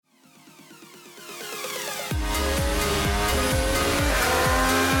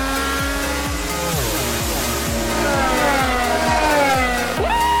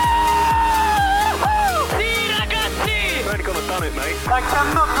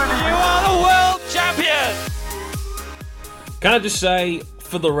Can I just say,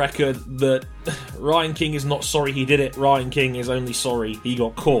 for the record, that Ryan King is not sorry he did it. Ryan King is only sorry he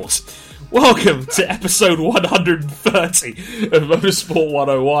got caught. Welcome to episode 130 of Motorsport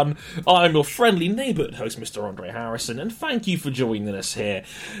 101. I'm your friendly neighbourhood host, Mr. Andre Harrison, and thank you for joining us here.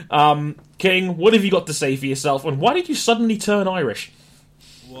 King, what have you got to say for yourself, and why did you suddenly turn Irish?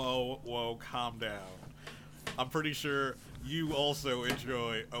 Whoa, calm down. I'm pretty sure you also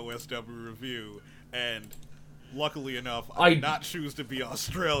enjoy OSW Review, and luckily enough, I did not choose to be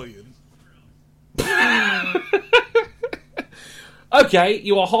Australian. Okay,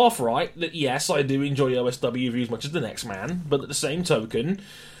 you are half right that yes, I do enjoy OSW Review as much as the next man, but at the same token,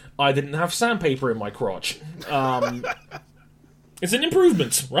 I didn't have sandpaper in my crotch. It's an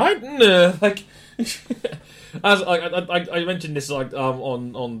improvement, right? As I mentioned this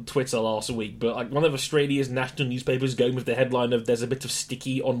on Twitter last week, but one of Australia's national newspapers going with the headline of "There's a bit of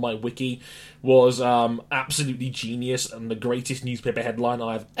sticky on my wiki" was absolutely genius and the greatest newspaper headline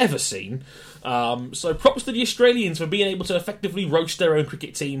I've ever seen. So props to the Australians for being able to effectively roast their own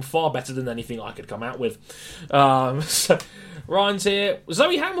cricket team far better than anything I could come out with. So Ryan's here.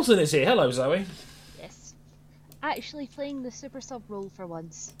 Zoe Hamilton is here. Hello, Zoe. Yes. Actually playing the super sub role for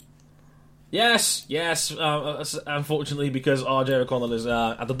once. Yes. Unfortunately, because RJ O'Connell is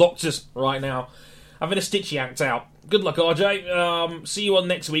at the doctor's right now, having a stitchy act out. Good luck, RJ. See you on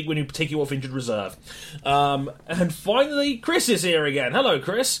next week when you take you off injured reserve. And finally, Chris is here again. Hello,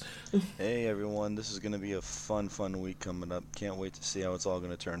 Chris. Hey, everyone. This is going to be a fun week coming up. Can't wait to see how it's all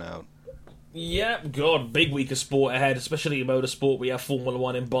going to turn out. Yeah, God, big week of sport ahead, especially in motorsport. We have Formula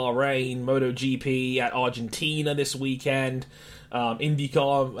 1 in Bahrain, MotoGP at Argentina this weekend,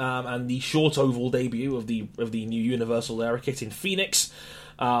 IndyCar and the short oval debut of the new Universal Aero kit in Phoenix.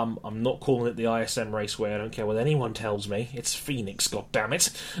 I'm not calling it the ISM Raceway. I don't care what anyone tells me. It's Phoenix,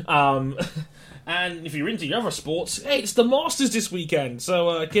 goddammit. And if you're into the other sports, hey, it's the Masters this weekend.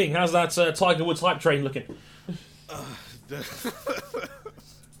 So, King, how's that Tiger Woods hype train looking? I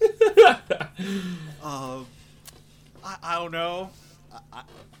don't know.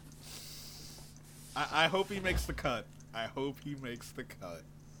 I hope he makes the cut.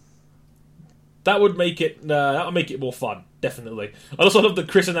 That would make it more fun, definitely. I also love that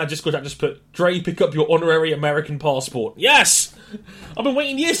Chris and I just put, Dre, pick up your honorary American passport. Yes! I've been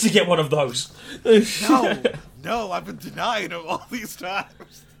waiting years to get one of those. No, I've been denying him all these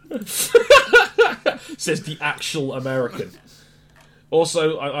times. Says the actual American.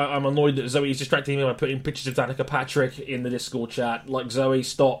 Also, I'm annoyed that Zoe is distracting me by putting pictures of Danica Patrick in the Discord chat. Like, Zoe,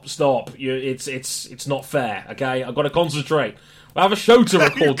 stop. It's not fair, okay? I've got to concentrate. I have a show to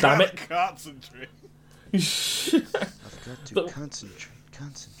record, damn it. Concentrate. I've got to concentrate.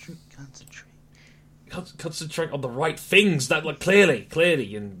 Concentrate on the right things. That, like, clearly,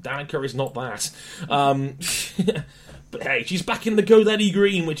 and Danica is not that. But hey, she's back in the Go Daddy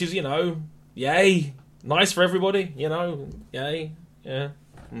Green, which is, yay, nice for everybody, yay. Yeah.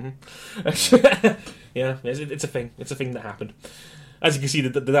 Mm-hmm. Yeah, it's a thing. It's a thing that happened. As you can see,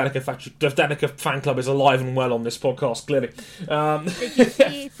 the Danica fan club is alive and well on this podcast, clearly. Did you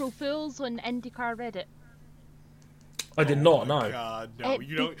see April Fools on IndyCar Reddit? I did not, no. God, no.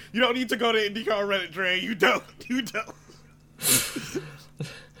 You don't need to go to IndyCar Reddit, Dre. You don't.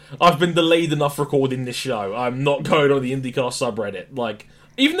 I've been delayed enough recording this show. I'm not going on the IndyCar subreddit. Like,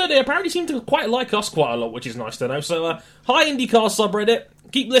 even though they apparently seem to quite like us quite a lot, which is nice to know. So, hi IndyCar subreddit.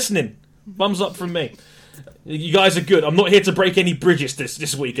 Keep listening. Thumbs up from me. You guys are good. I'm not here to break any bridges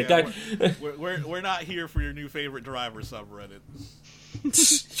this week, okay? We're not here for your new favorite driver subreddit.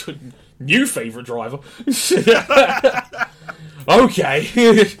 New favourite driver? Okay,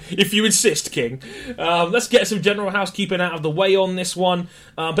 if you insist, King. Let's get some general housekeeping out of the way on this one.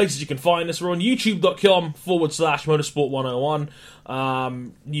 Places you can find us. We're on youtube.com/motorsport101.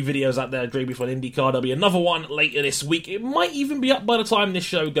 New videos out there, Dre Before IndyCar. There'll be another one later this week. It might even be up by the time this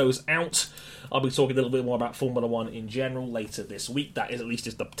show goes out. I'll be talking a little bit more about Formula 1 in general later this week. That is at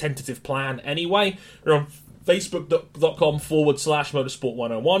least the tentative plan anyway. We're on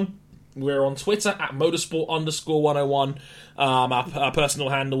facebook.com/motorsport101. We're on Twitter at motorsport_101. Our personal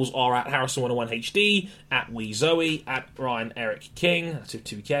handles are at Harrison101HD, at WeZoe, at Ryan Eric King, that's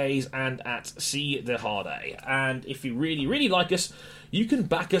 2 Ks, and at C The Harday. And if you really, really like us, you can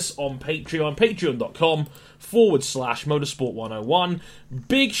back us on Patreon, patreon.com/motorsport101.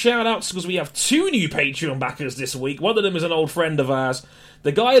 Big shout outs because we have 2 new Patreon backers this week. One of them is an old friend of ours,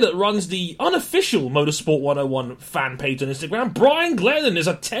 the guy that runs the unofficial Motorsport 101 fan page on Instagram. Brian Glennon is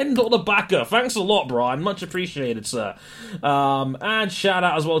a $10 backer. Thanks a lot, Brian. Much appreciated, sir. And shout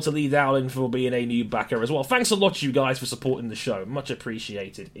out as well to Lee Dowling for being a new backer as well. Thanks a lot, you guys, for supporting the show. Much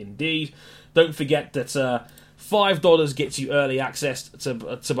appreciated indeed. Don't forget that $5 gets you early access to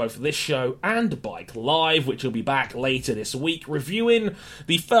both this show and Bike Live, which will be back later this week, reviewing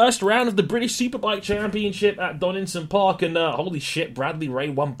the first round of the British Superbike Championship at Donington Park, and holy shit, Bradley Ray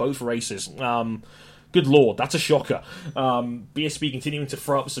won both races. Good lord, that's a shocker. BSB continuing to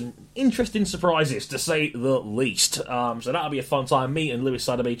throw up some interesting surprises, to say the least. So that'll be a fun time. Me and Lewis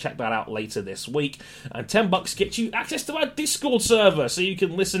Sotheby check that out later this week. And $10 gets you access to our Discord server, so you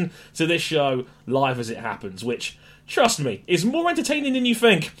can listen to this show live as it happens, which, trust me, is more entertaining than you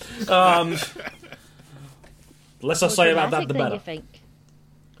think. Less I say about that, the better.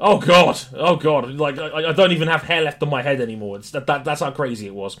 Oh god! Like I don't even have hair left on my head anymore. That's how crazy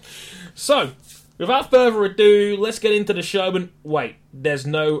it was. So, without further ado, let's get into the show. And wait, there's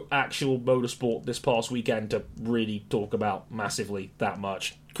no actual motorsport this past weekend to really talk about massively that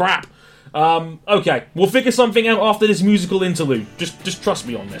much. Crap. Okay, we'll figure something out after this musical interlude. Just trust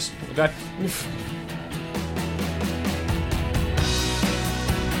me on this, okay?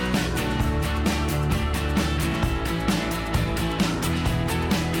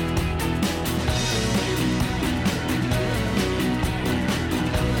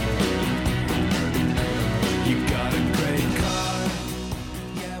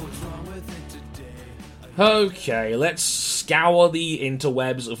 Okay, let's scour the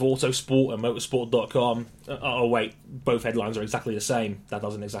interwebs of Autosport and Motorsport.com. Oh wait, both headlines are exactly the same. That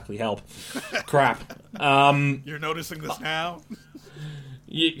doesn't exactly help. Crap. You're noticing this now?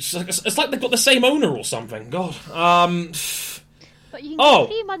 It's like they've got the same owner or something. God. But you can get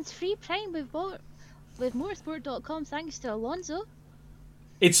 3 months free Prime with Motorsport.com thanks to Alonso.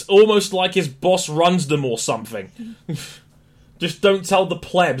 It's almost like his boss runs them or something. Just don't tell the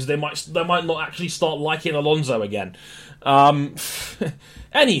plebs. They might not actually start liking Alonso again.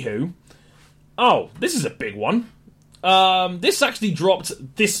 Anywho, this is a big one. This actually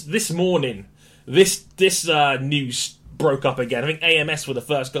dropped this morning. This news broke up again. I think AMS were the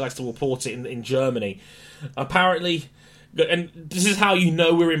first guys to report it in Germany. Apparently, and this is how you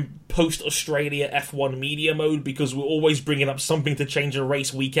know we're in post-Australia F1 media mode, because we're always bringing up something to change a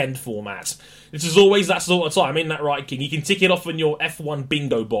race weekend format. This is always that sort of time, isn't that right, King? You can tick it off in your F1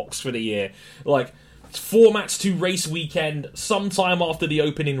 bingo box for the year. Like, formats to race weekend sometime after the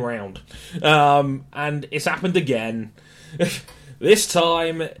opening round. And it's happened again. This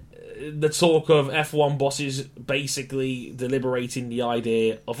time, the talk of F1 bosses basically deliberating the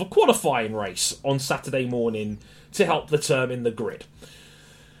idea of a qualifying race on Saturday morning to help determine the grid.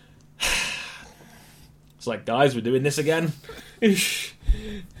 It's like, guys, we're doing this again. It's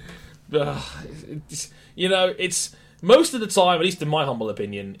most of the time, at least in my humble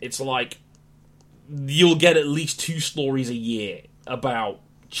opinion, it's like you'll get at least 2 stories a year about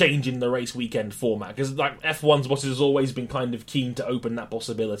changing the race weekend format, because like F1's bosses has always been kind of keen to open that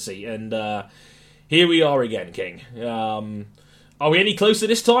possibility, and here we are again, King. Are we any closer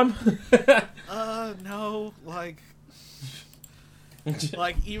this time? No, like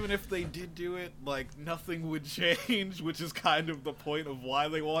even if they did do it, like nothing would change, which is kind of the point of why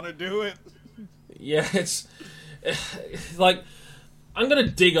they want to do it. Yeah, it's like, I'm gonna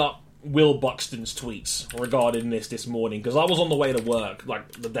dig up Will Buxton's tweets regarding this morning, because I was on the way to work,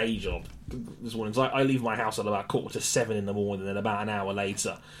 like the day job this morning. So I leave my house at about 6:45 in the morning, and about an hour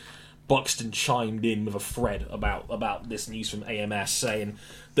later, Buxton chimed in with a thread about this news from AMS, saying,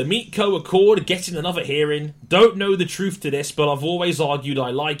 "The Meetco Accord getting another hearing. Don't know the truth to this, but I've always argued I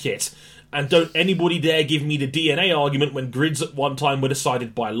like it. And don't anybody dare give me the DNA argument when grids at one time were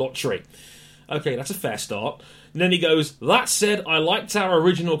decided by lottery." Okay, that's a fair start. And then he goes, "That said, I liked our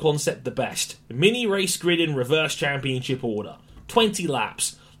original concept the best. Mini race grid in reverse championship order. 20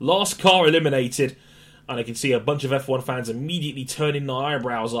 laps. Last car eliminated." And I can see a bunch of F1 fans immediately turning their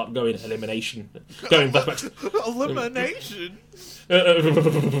eyebrows up, going, elimination. Going back to... Elimination?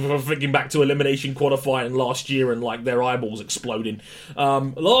 Thinking back to elimination qualifying last year and, like, their eyeballs exploding.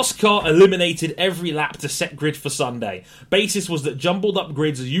 Last car eliminated every lap to set grid for Sunday. Basis was that jumbled up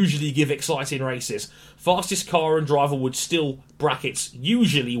grids usually give exciting races. Fastest car and driver would still, brackets,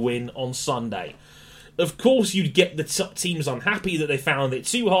 usually win on Sunday. Of course, you'd get the teams unhappy that they found it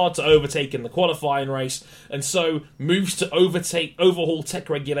too hard to overtake in the qualifying race, and so moves to overhaul tech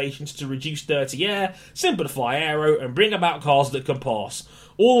regulations to reduce dirty air, simplify aero, and bring about cars that can pass.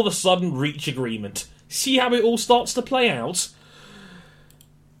 All of a sudden, reach agreement. See how it all starts to play out?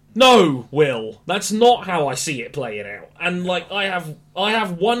 No, Will, that's not how I see it playing out. And like, I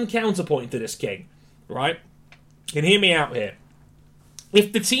have one counterpoint to this, King. Right? And hear me out here.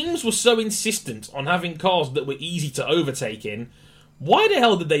 If the teams were so insistent on having cars that were easy to overtake in, Why the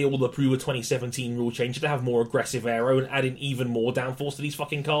hell did they all approve a 2017 rule change to have more aggressive aero and add in even more downforce to these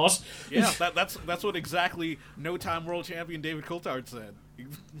fucking cars? Yeah, that's what exactly no-time world champion David Coulthard said.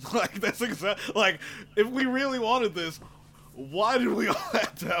 Like, that's like, if we really wanted this, why did we all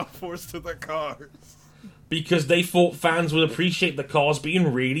add downforce to the cars? Because they thought fans would appreciate the cars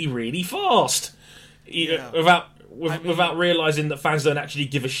being really, really fast. Yeah. Without realising that fans don't actually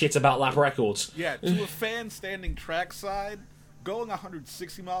give a shit about lap records. Yeah, to a fan standing trackside, going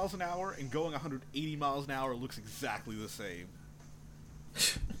 160 miles an hour and going 180 miles an hour looks exactly the same.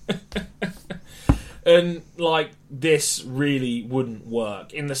 And, like, this really wouldn't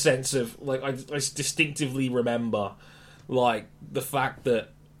work in the sense of, like, I distinctively remember, like, the fact that,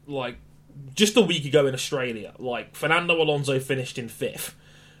 like, just a week ago in Australia, like, Fernando Alonso finished in 5th.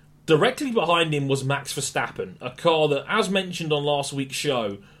 Directly behind him was Max Verstappen, a car that, as mentioned on last week's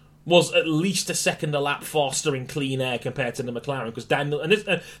show, was at least a second a lap faster in clean air compared to the McLaren, because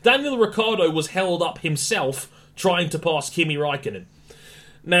Daniel Ricciardo was held up himself trying to pass Kimi Raikkonen.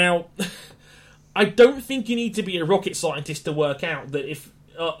 Now, I don't think you need to be a rocket scientist to work out that if,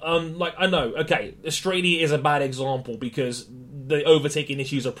 like, I know, okay, Australia is a bad example because the overtaking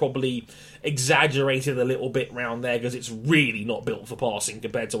issues are probably exaggerated a little bit round there because it's really not built for passing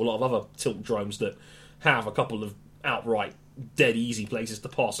compared to a lot of other tilt drones that have a couple of outright dead easy places to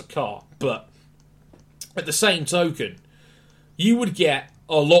pass a car. But at the same token, you would get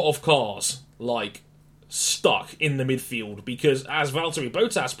a lot of cars, like, stuck in the midfield because, as Valtteri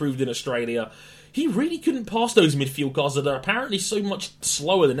Bottas proved in Australia, he really couldn't pass those midfield cars that are apparently so much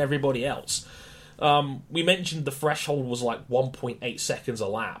slower than everybody else. We mentioned the threshold was like 1.8 seconds a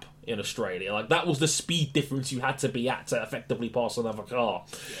lap in Australia. Like, that was the speed difference you had to be at to effectively pass another car.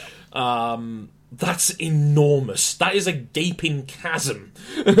 Yeah. That's enormous. That is a gaping chasm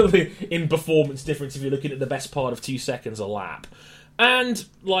in performance difference if you're looking at the best part of 2 seconds a lap. And,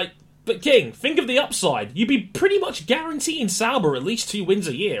 like, but King, think of the upside. You'd be pretty much guaranteeing Sauber at least 2 wins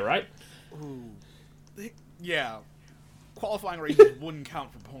a year, right? Ooh. Yeah. Qualifying races wouldn't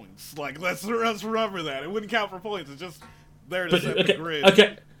count for points. Like, let's remember that. It wouldn't count for points. It's just there to set the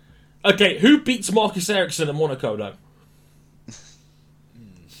grid. Okay, who beats Marcus Ericsson at Monaco, though?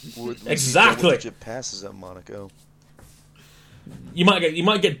 Exactly. Double-digit passes at Monaco. You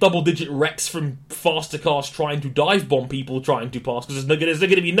might get double-digit wrecks from faster cars trying to dive bomb people trying to pass, because there's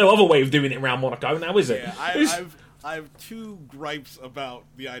going to be no other way of doing it around Monaco now, is it? Yeah, I have 2 gripes about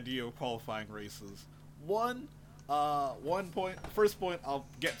the idea of qualifying races. First point I'll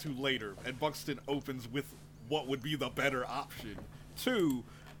get to later, and Buxton opens with what would be the better option. 2,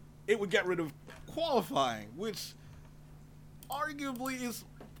 it would get rid of qualifying, which arguably is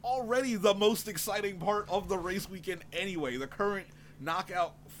already the most exciting part of the race weekend anyway. The current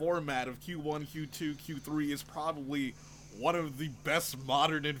knockout format of Q1, Q2, Q3 is probably one of the best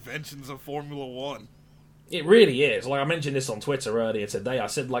modern inventions of Formula One. It really is. Like, I mentioned this on Twitter earlier today. I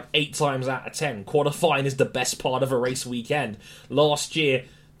said, like, 8 times out of 10, qualifying is the best part of a race weekend. Last year,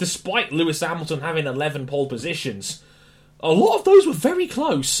 despite Lewis Hamilton having 11 pole positions, a lot of those were very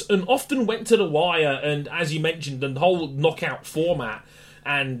close and often went to the wire. And as you mentioned, the whole knockout format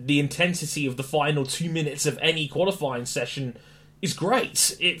and the intensity of the final 2 minutes of any qualifying session is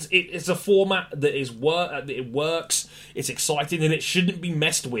great. It's a format that it works, it's exciting, and it shouldn't be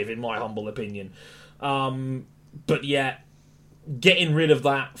messed with, in my humble opinion. But yet, getting rid of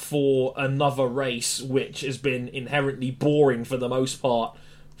that for another race, which has been inherently boring for the most part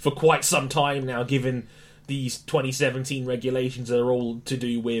for quite some time now, given these 2017 regulations are all to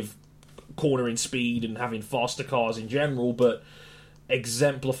do with cornering speed and having faster cars in general, but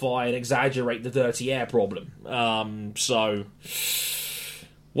exemplify and exaggerate the dirty air problem. So,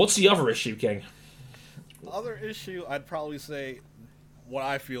 what's the other issue, King? Other issue, I'd probably say what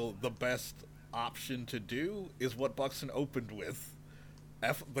I feel the best option to do is what Buxton opened with.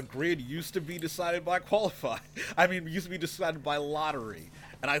 The grid used to be decided by qualifying. Used to be decided by lottery.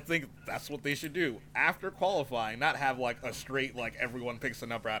 And I think that's what they should do. After qualifying, not have like a straight, like everyone picks a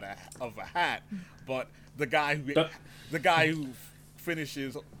number out of a hat, but the guy who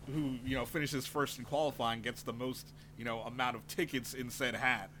finishes first in qualifying gets the most, amount of tickets in said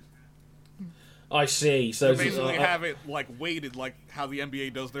hat. I see. So basically have it like weighted, like how the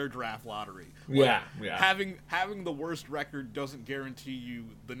NBA does their draft lottery. Yeah. Having the worst record doesn't guarantee you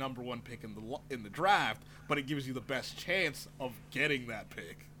the number 1 pick in the draft, but it gives you the best chance of getting that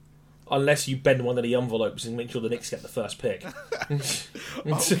pick. Unless you bend one of the envelopes and make sure the Knicks get the first pick.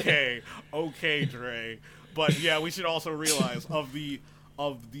 Okay, Dre. But yeah, we should also realize of the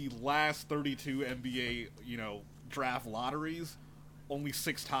last 32 NBA, draft lotteries, only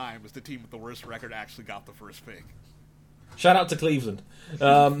 6 times the team with the worst record actually got the first pick. Shout out to Cleveland.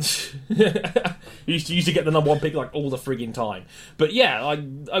 Used to get the number 1 pick like all the friggin' time. But yeah, like,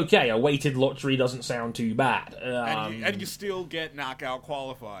 okay, a weighted lottery doesn't sound too bad. And you still get knockout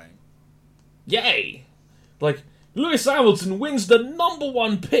qualifying. Yay! Like, Lewis Hamilton wins the number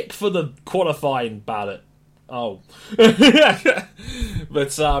 1 pick for the qualifying ballot. Oh.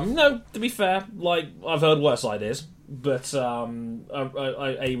 But, no, to be fair, like, I've heard worse ideas. But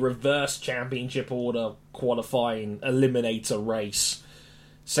a reverse championship order qualifying eliminator race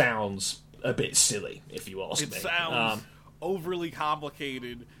sounds a bit silly, if you ask me. It sounds overly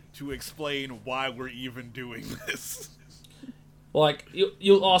complicated to explain why we're even doing this. Like,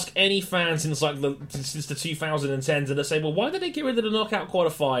 you'll ask any fan since the 2010s, and they say, well, why did they get rid of the knockout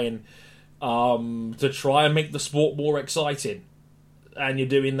qualifying to try and make the sport more exciting? And you're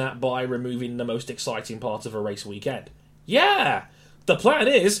doing that by removing the most exciting part of a race weekend. Yeah! The plan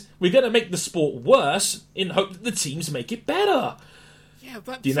is, we're going to make the sport worse in hope that the teams make it better. Yeah,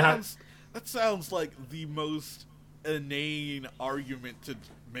 that sounds like the most inane argument to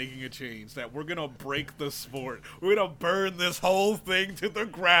making a change, that we're gonna break the sport. We're gonna burn this whole thing to the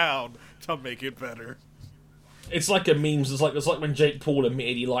ground to make it better. It's like a meme. It's like when Jake Paul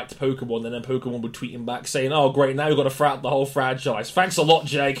admitted he liked Pokemon, and then Pokemon would tweet him back saying, "Oh, great! Now we've got to throw out the whole franchise. Thanks a lot,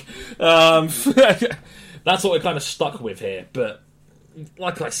 Jake." That's what we're kind of stuck with here. But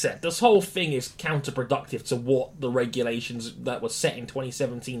like I said, this whole thing is counterproductive to what the regulations that were set in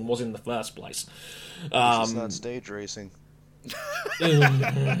 2017 was in the first place. It's not stage racing. You know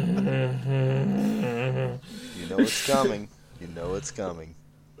it's coming. You know it's coming.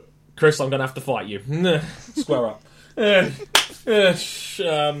 Chris, I'm going to have to fight you. Square up.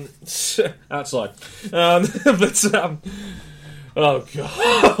 Outside. Oh,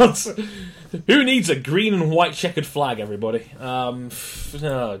 God. Who needs a green and white checkered flag, everybody? Oh,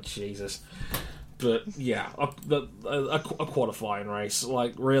 Jesus. But, yeah, a qualifying race.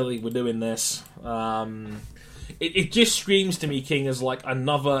 Like, really, we're doing this. It just screams to me, King, as like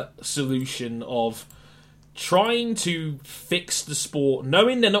another solution of trying to fix the sport,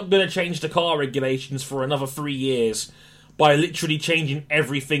 knowing they're not going to change the car regulations for another 3 years by literally changing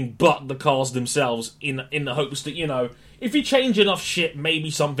everything but the cars themselves in the hopes that, you know, if you change enough shit,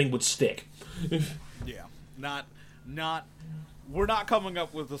 maybe something would stick. Yeah, we're not coming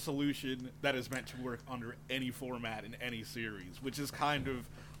up with a solution that is meant to work under any format in any series, which is kind of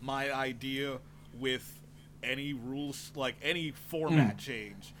my idea with any rules, like any format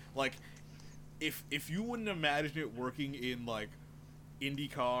change. Like, if you wouldn't imagine it working in like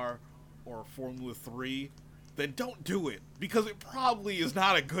IndyCar or Formula 3, then don't do it, because it probably is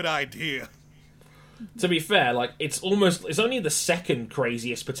not a good idea. To be fair, like, it's only the second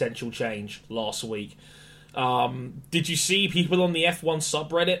craziest potential change last week. Did you see people on the F1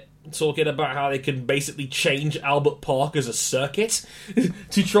 subreddit talking about how they can basically change Albert Park as a circuit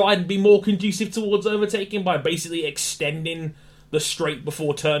to try and be more conducive towards overtaking by basically extending the straight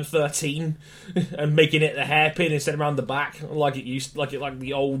before turn 13 and making it a hairpin instead of around the back like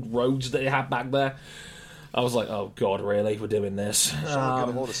the old roads that they had back there? I was like, oh God, really? We're doing this? Get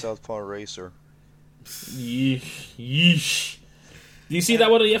a hold of Southpaw Racer. Yeesh. Do you see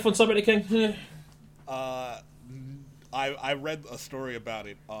that one on the F1 subreddit, King? I read a story about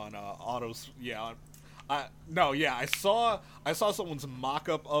it on Autos. Yeah, I saw someone's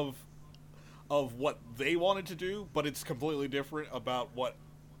mock-up of what they wanted to do, but it's completely different about what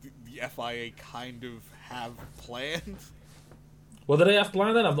the FIA kind of have planned. What do they have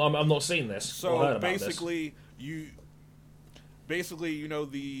planned then? I'm not seeing this. So basically, you know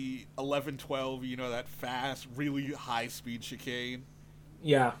the 11-12, you know, that fast, really high-speed chicane?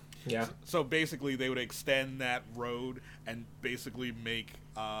 Yeah. So basically, they would extend that road and basically make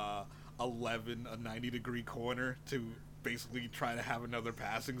 11 a 90-degree corner to basically try to have another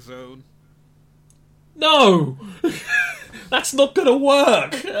passing zone. No! That's not gonna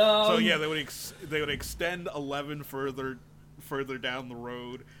work! So yeah, they would extend 11 further down the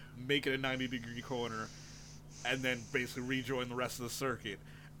road, make it a 90-degree corner, and then basically rejoin the rest of the circuit.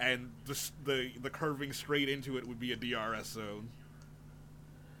 And the curving straight into it would be a DRS zone.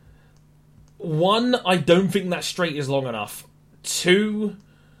 One, I don't think that straight is long enough. Two,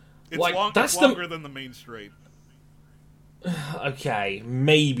 it's longer than the main straight. Okay,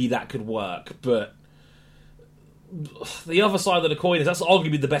 maybe that could work, but the other side of the coin is that's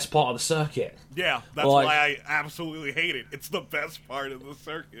arguably the best part of the circuit. Yeah, that's why I absolutely hate it. It's the best part of the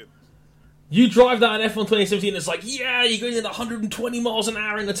circuit. You drive that in F1 2017 and it's like, yeah, you're going at 120 miles an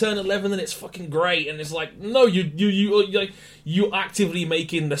hour in the turn 11 and it's fucking great. And it's like, no, you're actively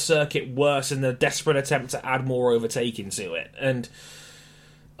making the circuit worse in a desperate attempt to add more overtaking to it. And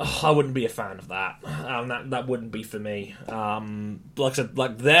I wouldn't be a fan of that. That wouldn't be for me. Like I said,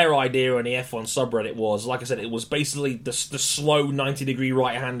 like their idea on the F1 subreddit was, like I said, it was basically the slow 90-degree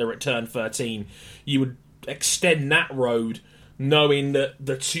right-hander at turn 13. You would extend that road, knowing that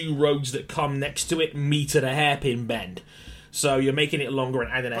the two roads that come next to it meet at a hairpin bend. So you're making it longer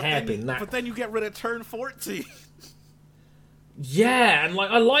and adding a hairpin. But then you get rid of turn 14. Yeah, and like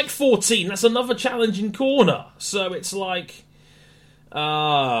I like 14. That's another challenging corner. So it's like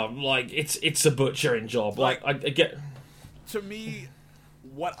it's a butchering job. Like I get. To me,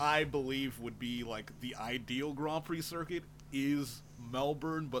 what I believe would be like the ideal Grand Prix circuit is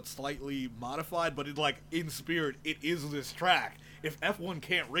Melbourne, but slightly modified. But in spirit, it is this track. If F1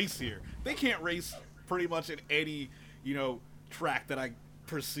 can't race here, they can't race pretty much in any track that I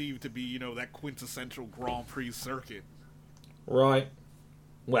perceive to be that quintessential Grand Prix circuit. Right.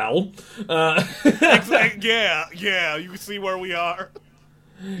 Well. Yeah. You see where we are.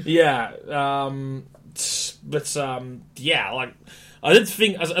 Yeah. Yeah. Like, I did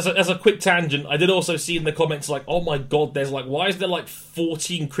think, as a quick tangent, I did also see in the comments like, oh my god, there's like, why is there like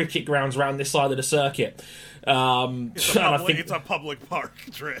 14 cricket grounds around this side of the circuit? It's a public park,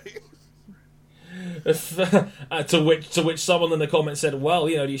 Trey. to which someone in the comments said, well,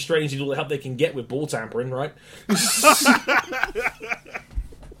 the Australians need all the help they can get with ball tampering, right?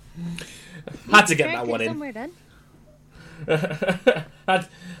 Had to get that one in. had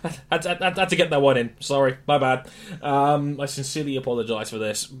to get that one in. Sorry, my bad. I sincerely apologise for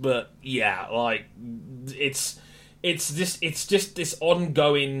this, but yeah, like it's just this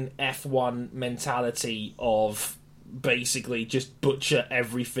ongoing F1 mentality of basically just butcher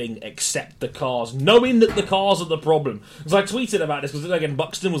everything except the cars, knowing that the cars are the problem. Because I tweeted about this, because again,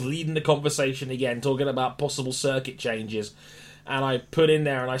 Buxton was leading the conversation again, talking about possible circuit changes, and I put in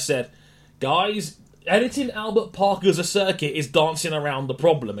there and I said, guys, editing Albert Park as a circuit is dancing around the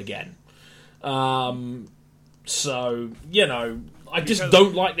problem again. So, I just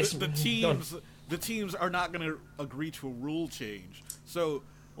don't like this. The teams are not going to agree to a rule change. So,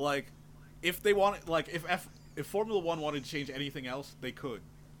 like, if they want, like, if Formula One wanted to change anything else, they could.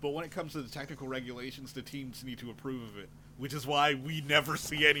 But when it comes to the technical regulations, the teams need to approve of it, which is why we never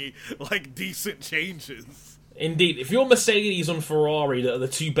see any like decent changes. Indeed, if you're Mercedes and Ferrari, that are the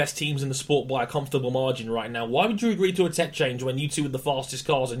two best teams in the sport by a comfortable margin right now, why would you agree to a tech change when you two are the fastest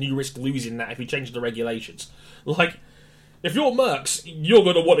cars and you risk losing that if you change the regulations? Like, if you're Mercs, you're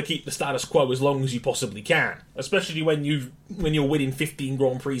going to want to keep the status quo as long as you possibly can, especially when you're winning 15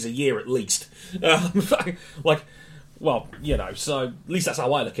 Grand Prix a year at least. So at least that's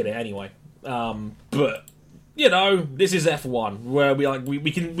how I look at it anyway. But this is F1, where we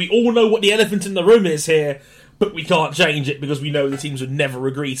all know what the elephant in the room is here, but we can't change it because we know the teams would never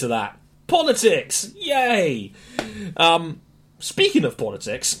agree to that. Politics, yay! Speaking of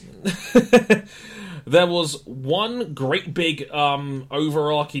politics. There was one great big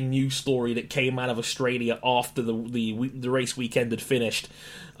overarching news story that came out of Australia after the race weekend had finished,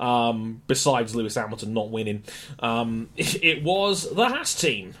 besides Lewis Hamilton not winning. It was the Haas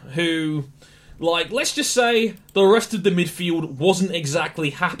team, who, like, let's just say the rest of the midfield wasn't exactly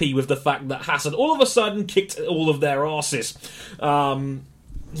happy with the fact that Haas had all of a sudden kicked all of their asses.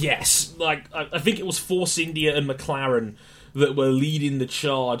 Yes, like, I think it was Force India and McLaren that were leading the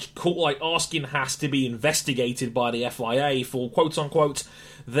charge, asking Haas to be investigated by the FIA for, quote-unquote,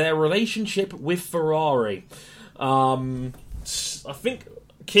 their relationship with Ferrari. I think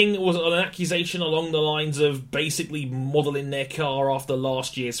King was on an accusation along the lines of basically modelling their car after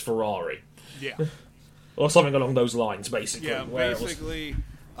last year's Ferrari. Yeah. Or something along those lines, basically. Yeah, basically,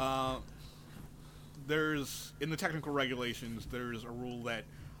 there's, in the technical regulations, there's a rule that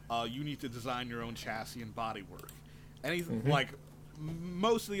you need to design your own chassis and bodywork. Anything like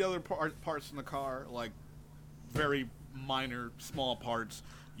most of the other parts in the car, like very minor, small parts,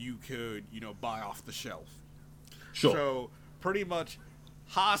 you could buy off the shelf. Sure. So pretty much,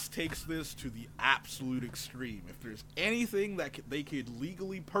 Haas takes this to the absolute extreme. If there's anything that they could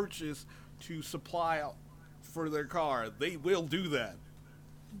legally purchase to supply for their car, they will do that.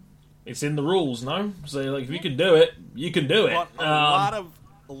 It's in the rules, no? So like, if you can do it, you can do it. But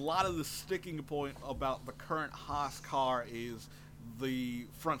a lot of the sticking point about the current Haas car is the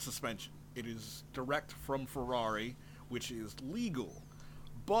front suspension. It is direct from Ferrari, which is legal.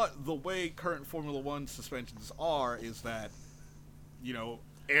 But the way current Formula One suspensions are is that,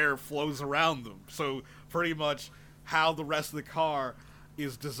 air flows around them. So pretty much how the rest of the car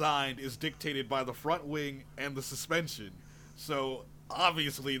is designed is dictated by the front wing and the suspension. So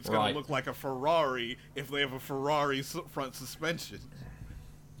obviously it's going to look like a Ferrari if they have a Ferrari front suspension.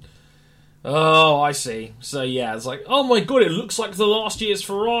 Oh, I see. So yeah, it's like, oh my god, it looks like the last year's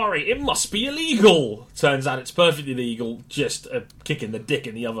Ferrari. It must be illegal. Turns out it's perfectly legal. Just a kick in the dick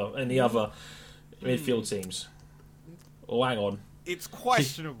in the other midfield teams. Oh, hang on. It's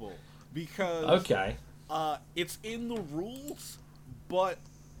questionable because okay, it's in the rules, but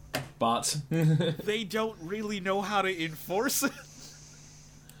they don't really know how to enforce it.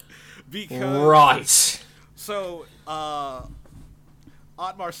 Because right. So, Otmar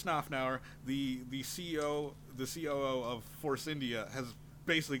Snafnauer, the CEO, the COO of Force India, has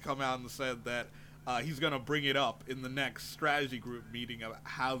basically come out and said that he's going to bring it up in the next strategy group meeting of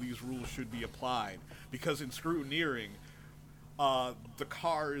how these rules should be applied. Because in scrutineering, the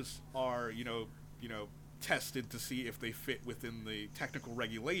cars are, you know, tested to see if they fit within the technical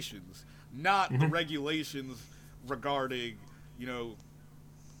regulations, not the regulations regarding, you know,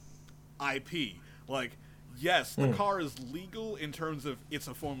 IP. Like, yes, the car is legal in terms of it's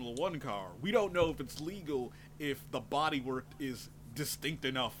a Formula 1 car. We don't know if it's legal if the bodywork is distinct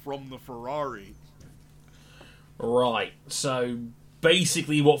enough from the Ferrari. Right. So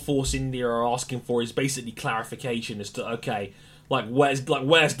basically what Force India are asking for is basically clarification as to, okay, where's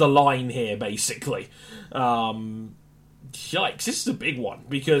the line here, basically. Yikes, this is a big one,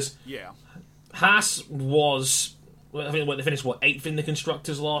 because Haas was, I think they finished, 8th in the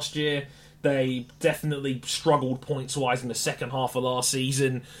Constructors last year. They definitely struggled points-wise in the second half of last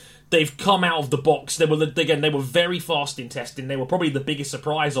season. They've come out of the box. They were very fast in testing. They were probably the biggest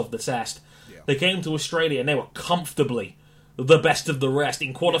surprise of the test. Yeah. They came to Australia and they were comfortably the best of the rest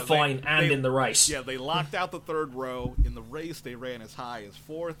in qualifying and in the race. Yeah, they locked out the third row. In the race, they ran as high as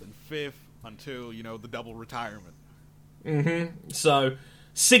 4th and 5th until, you know, the double retirement. So,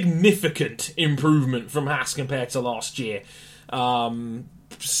 significant improvement from Haas compared to last year.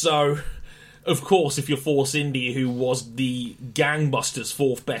 So, of course, if you're Force India, who was the gangbusters'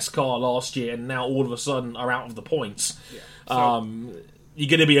 4th best car last year, and now all of a sudden are out of the points, you're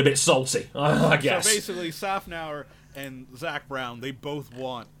going to be a bit salty, I guess. So basically, Safnauer and Zach Brown, they both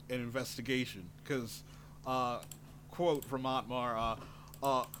want an investigation, because, quote from Otmar,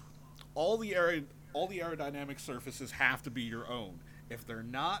 all the aerodynamic surfaces have to be your own. If they're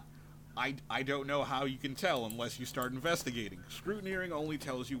not, I don't know how you can tell unless you start investigating. Scrutineering only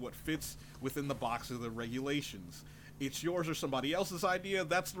tells you what fits within the box of the regulations. It's yours or somebody else's idea?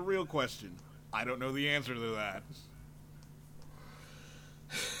 That's the real question. I don't know the answer to that.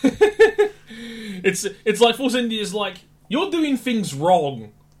 It's like Force India's like, you're doing things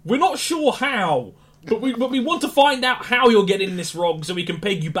wrong. We're not sure how. But we want to find out how you're getting this wrong so we can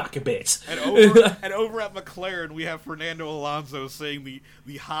peg you back a bit. And over at McLaren, we have Fernando Alonso saying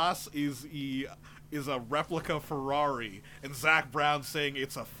the Haas is a replica Ferrari, and Zach Brown saying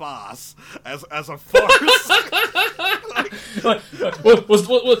it's a farce as a farce.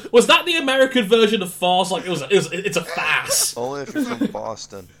 Was that the American version of farce? Like it's a farce. Only if you're from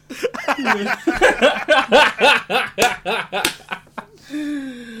Boston.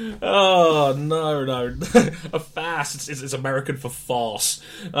 Oh no! A farce. It's American for farce.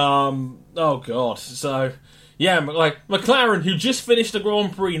 Oh god. So yeah, like McLaren, who just finished the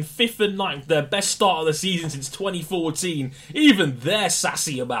Grand Prix in 5th and 9th, their best start of the season since 2014. Even they're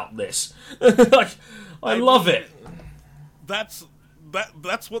sassy about this. Like, I love it. That's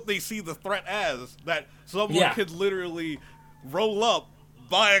what they see the threat as. That someone could literally roll up,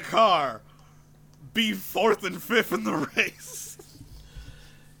 buy a car, be 4th and 5th in the race.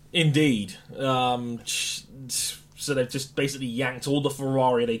 Indeed. So they've just basically yanked all the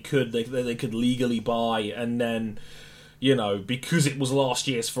Ferrari they could legally buy, and then, you know, because it was last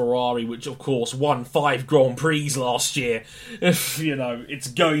year's Ferrari, which of course won 5 Grand Prix last year, you know, it's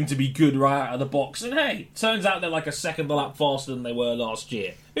going to be good right out of the box. And hey, turns out they're like a second lap faster than they were last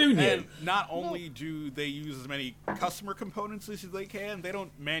year. Who knew? And not only do they use as many customer components as they can, they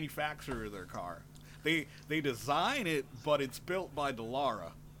don't manufacture their car. They design it, but it's built by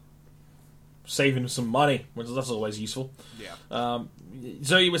Dallara. Saving some money, which that's always useful. Yeah.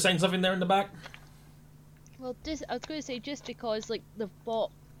 Zoe, you were saying something there in the back? Well, I was going to say, just because like they've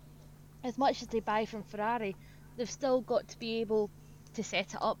bought as much as they buy from Ferrari, they've still got to be able to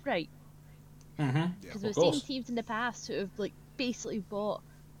set it up right. Because we've seen teams in the past who have like basically bought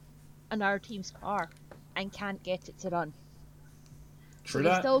another team's car and can't get it to run. True so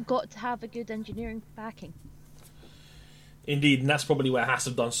that. They've still got to have a good engineering backing. Indeed, and that's probably where Haas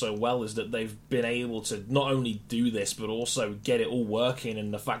have done so well, is that they've been able to not only do this, but also get it all working,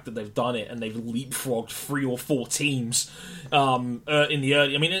 and the fact that they've done it and they've leapfrogged 3 or 4 teams in the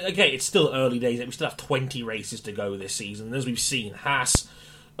early... I mean, okay, it's still early days. We still have 20 races to go this season, and as we've seen, Haas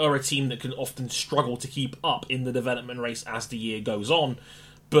are a team that can often struggle to keep up in the development race as the year goes on,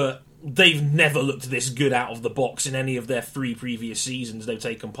 but they've never looked this good out of the box in any of their 3 previous seasons they've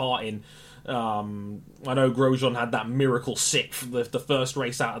taken part in. I know Grosjean had that miracle 6th, the first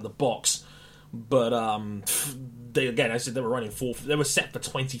race out of the box, but I said they were running 4th. They were set for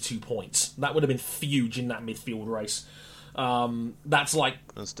 22 points. That would have been huge in that midfield race. That's like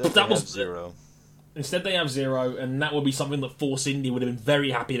Instead they have 0. Instead they have 0, and that would be something that Force India would have been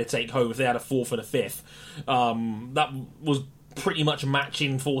very happy to take home if they had a 4th and a 5th. That was pretty much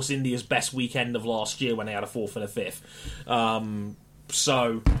matching Force India's best weekend of last year when they had a 4th and a 5th.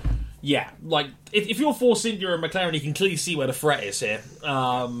 So, yeah, like, if you're Force India and McLaren, you can clearly see where the threat is here.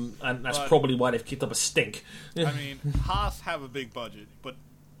 And that's probably why they've kicked up a stink. I mean, Haas have a big budget, but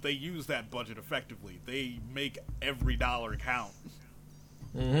they use that budget effectively. They make every dollar count.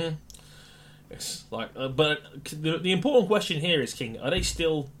 Mm-hmm. It's like, but the important question here is, King, are they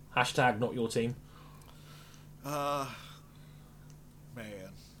still hashtag not your team? Man.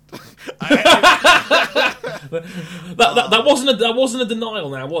 that wasn't a denial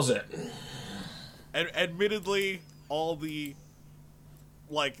now, was it? Admittedly, all the,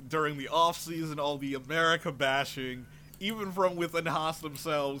 like, during the off-season, all the America bashing, even from within Haas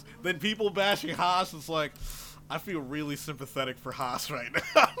themselves, then people bashing Haas, it's like, I feel really sympathetic for Haas right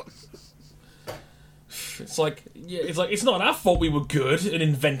now. It's like it's not our fault we were good and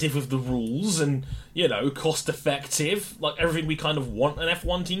inventive with the rules and, you know, cost effective, like everything we kind of want an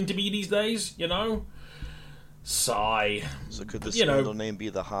F1 team to be these days, you know? Sigh. So could the scandal name be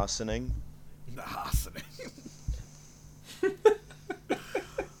the Haasening? The Haasening.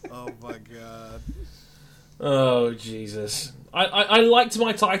 Oh my god. Oh Jesus. I liked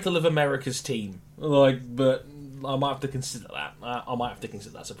my title of America's team, but I might have to consider that. I might have to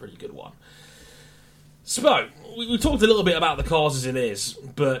consider that's a pretty good one. So, we talked a little bit about the cars as it is,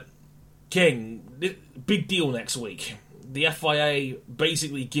 but, King, big deal next week. The FIA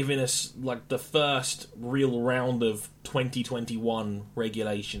basically giving us, like, the first real round of 2021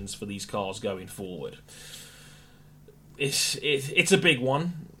 regulations for these cars going forward. It's a big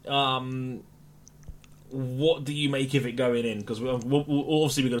one. What do you make of it going in? Because we'll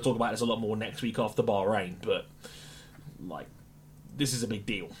obviously we're going to talk about this a lot more next week after Bahrain, but, like, this is a big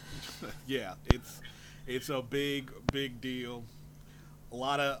deal. Yeah, it's a big deal. A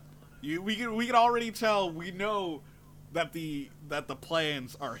lot of we can already tell. We know that the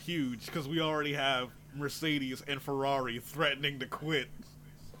plans are huge because we already have Mercedes and Ferrari threatening to quit.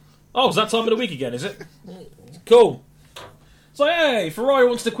 Oh, it's that time of the week again, is it? Cool. So hey, Ferrari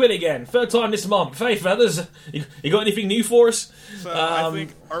wants to quit again. 3rd time this month. Hey, fellas, you got anything new for us? So I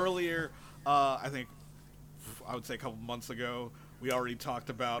think earlier, I would say a couple months ago, we already talked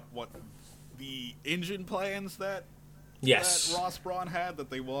about what the engine plans that Ross Brawn had, that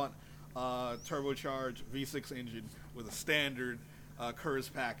they want turbocharged V6 engine with a standard KERS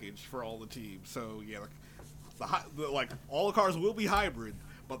package for all the teams. So yeah, like all the cars will be hybrid,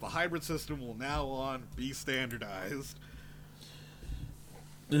 but the hybrid system will now be standardized.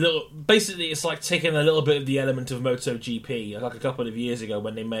 Basically, it's like taking a little bit of the element of MotoGP, like a couple of years ago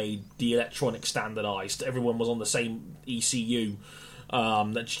when they made the electronic standardized. Everyone was on the same ECU.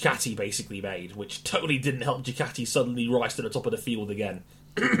 That Ducati basically made, which totally didn't help Ducati suddenly rise to the top of the field again.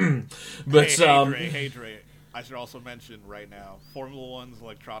 But hey Dre, I should also mention right now, Formula One's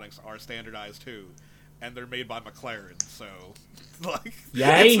electronics are standardized too, and they're made by McLaren, so like,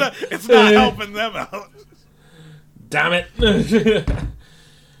 it's not helping them out. Damn it!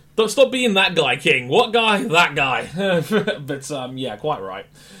 Don't stop being that guy, King. What guy? That guy. But yeah, quite right.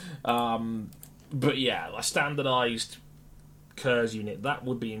 But yeah, a standardized KERS unit, that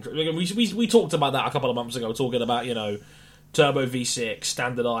would be interesting. We talked about that a couple of months ago, talking about, you know, turbo V6,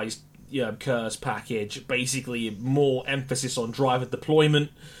 standardized, you know, KERS package, basically more emphasis on driver deployment,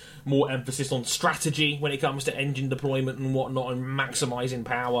 more emphasis on strategy when it comes to engine deployment and whatnot, and maximizing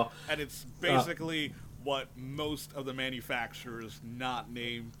power. And it's basically what most of the manufacturers not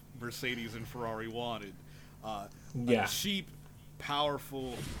named Mercedes and Ferrari wanted. A cheap,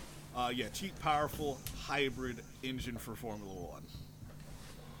 powerful hybrid engine for Formula One.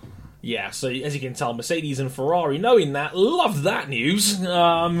 Yeah, so as you can tell, Mercedes and Ferrari, knowing that, love that news.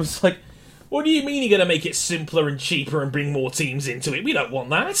 It's like, what do you mean you're going to make it simpler and cheaper and bring more teams into it? We don't want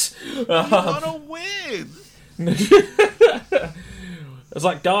that. You want to win! It's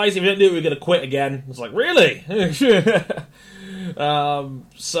like, guys, if you don't do it, we're going to quit again. It's like, really?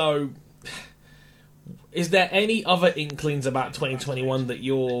 So, is there any other inklings about 2021 that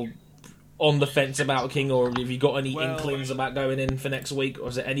you're on the fence about, King, or have you got any inklings about going in for next week, or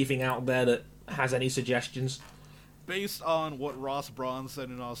is there anything out there that has any suggestions? Based on what Ross Brawn said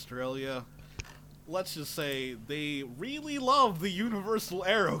in Australia, let's just say they really love the Universal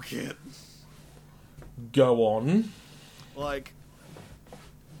Aero Kit. Go on. Like,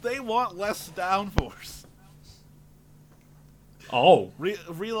 they want less downforce. Oh.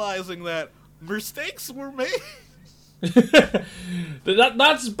 Realizing that mistakes were made.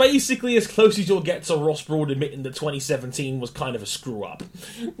 That's basically as close as you'll get to Ross Brawn admitting that 2017 was kind of a screw-up.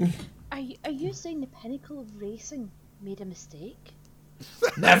 Are you saying the pinnacle of racing made a mistake?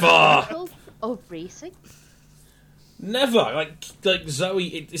 Never! Pinnacle of racing? Never! Like Zoe,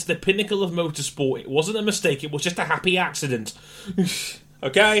 it's the pinnacle of motorsport. It wasn't a mistake, it was just a happy accident.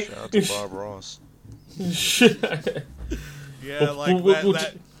 Okay? Shout out to Bob Ross. Yeah, like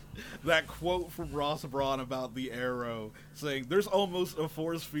that quote from Ross Brawn about the Aero, saying, there's almost a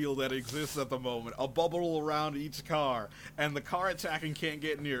force field that exists at the moment, a bubble around each car, and the car attacking can't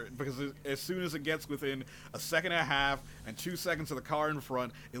get near it, because as soon as it gets within a second and a half and 2 seconds of the car in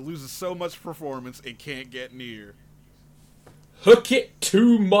front, it loses so much performance it can't get near. Hook it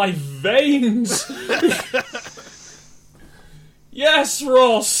to my veins! Yes,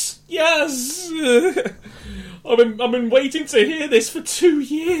 Ross! Yes! I've been waiting to hear this for 2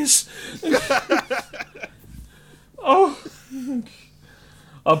 years. Oh,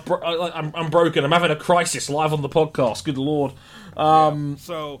 I'm broken. I'm having a crisis live on the podcast. Good lord.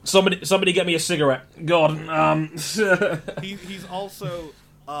 So somebody get me a cigarette. God. He's also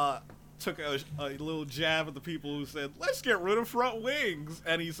took a little jab at the people who said, let's get rid of front wings,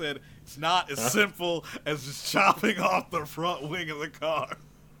 and he said it's not as simple as just chopping off the front wing of the car.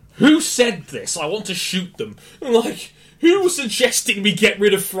 Who said this? I want to shoot them. Like, who was suggesting we get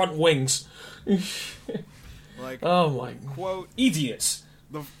rid of front wings? Like, oh my... Quote, idiots.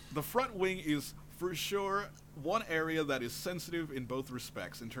 The front wing is, for sure, one area that is sensitive in both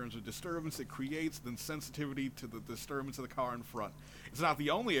respects. In terms of disturbance it creates, then sensitivity to the disturbance of the car in front. It's not the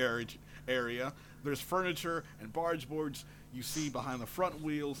only area. There's furniture and barge boards you see behind the front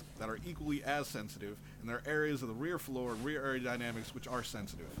wheels that are equally as sensitive, and there are areas of the rear floor and rear aerodynamics which are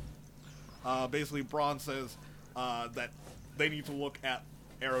sensitive. Basically, Brawn says that they need to look at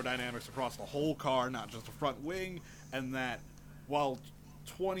aerodynamics across the whole car, not just the front wing, and that while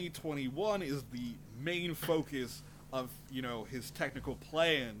 2021 is the main focus of, his technical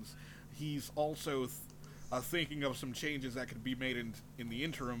plans, he's also thinking of some changes that could be made in the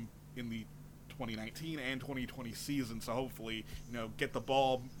interim in the 2019 and 2020 season, so hopefully, get the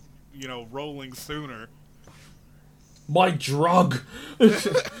ball, rolling sooner. My drug.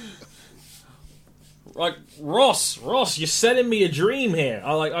 Like, Ross, you're selling me a dream here.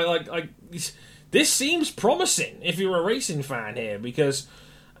 This seems promising if you're a racing fan here, because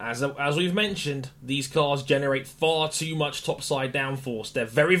as we've mentioned, these cars generate far too much topside downforce. They're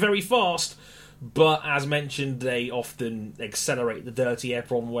very, very fast, but as mentioned, they often accelerate the dirty air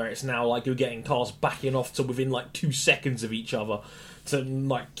problem, where it's now like you're getting cars backing off to within 2 seconds of each other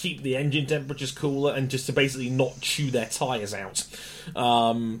to keep the engine temperatures cooler and just to basically not chew their tyres out.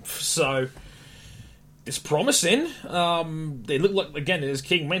 So it's promising. They look like, again, as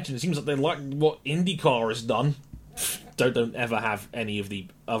King mentioned, it seems like they like what IndyCar has done. Don't ever have any of the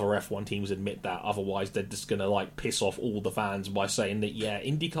other F1 teams admit that, otherwise they're just gonna piss off all the fans by saying that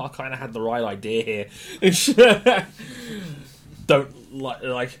IndyCar kind of had the right idea here. Don't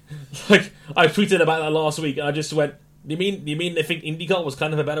like I tweeted about that last week and I just went, you mean they think IndyCar was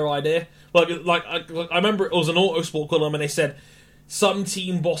kind of a better idea? I remember it was an Autosport column and they said some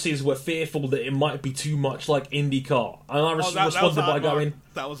team bosses were fearful that it might be too much like IndyCar, and I responded by going,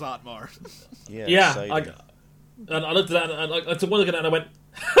 "That was Otmar." Yeah. And I looked at that and I took one look at that and I went,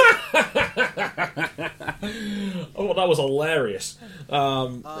 oh, that was hilarious.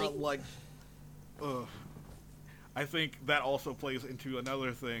 I think that also plays into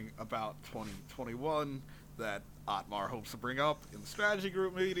another thing about 2021 that Otmar hopes to bring up in the strategy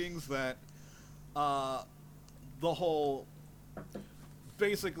group meetings, that the whole,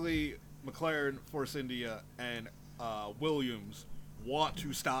 basically, McLaren, Force India, and Williams want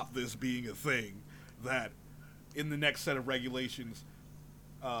to stop this being a thing, that in the next set of regulations,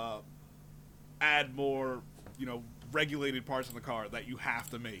 add more, regulated parts of the car that you have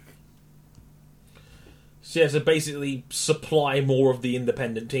to make. So basically supply more of the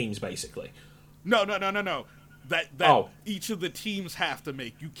independent teams, basically. No. That each of the teams have to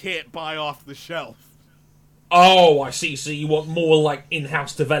make. You can't buy off the shelf. Oh, I see. So you want more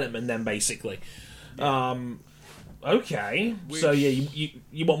in-house development then, basically. Yeah. Okay, so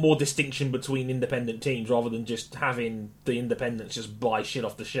you want more distinction between independent teams rather than just having the independents just buy shit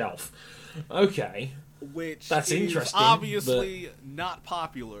off the shelf. Okay, that's interesting. Obviously not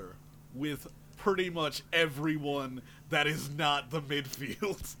popular with pretty much everyone that is not the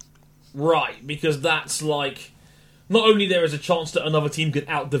midfield. Right, because that's like... Not only there is a chance that another team could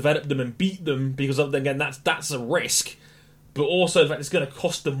out-develop them and beat them, because again, that's a risk, but also the fact it's going to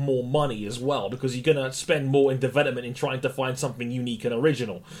cost them more money as well, because you're going to spend more in development in trying to find something unique and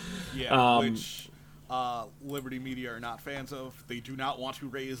original. Yeah, which Liberty Media are not fans of. They do not want to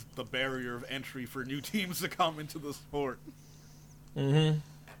raise the barrier of entry for new teams to come into the sport. Mm-hmm.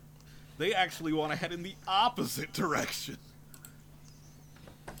 They actually want to head in the opposite direction.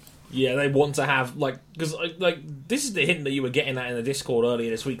 Yeah, they want to have, because this is the hint that you were getting at in the Discord earlier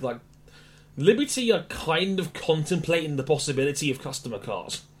this week, Liberty are kind of contemplating the possibility of customer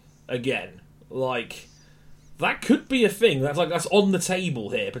cars again. That could be a thing. That's on the table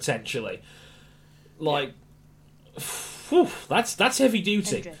here potentially. Whew, that's heavy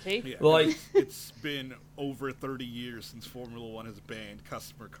duty. Yeah, it's been over 30 years since Formula One has banned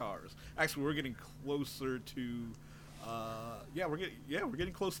customer cars. Actually, we're getting closer to. We're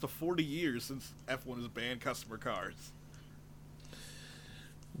getting close to 40 years since F1 has banned customer cars.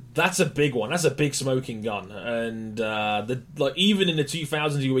 That's a big one. That's a big smoking gun. And even in the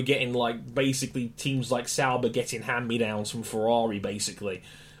 2000s, you were getting basically teams like Sauber getting hand-me-downs from Ferrari, basically.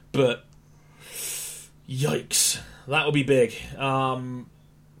 But yikes, that would be big. How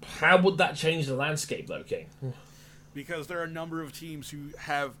would that change the landscape, though, King? Because there are a number of teams who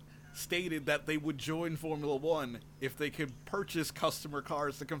have stated that they would join Formula One if they could purchase customer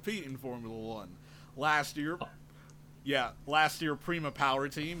cars to compete in Formula One. Last year, Prima Power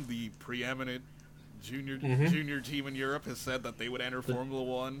Team, the preeminent junior team in Europe, has said that they would enter Formula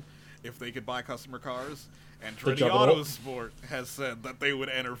One if they could buy customer cars. And Trinity Autosport has said that they would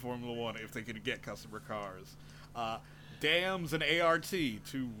enter Formula One if they could get customer cars. DAMS and ART,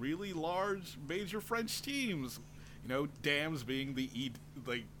 two really large major French teams. DAMS being the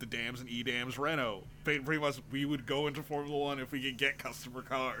DAMS and EDAMS Renault. Pretty much, we would go into Formula One if we could get customer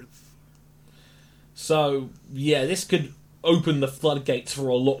cars. So, yeah, this could open the floodgates for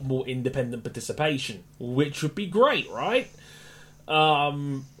a lot more independent participation, which would be great, right? I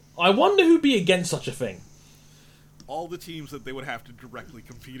wonder who'd be against such a thing. All the teams that they would have to directly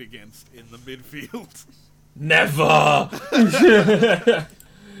compete against in the midfield. Never!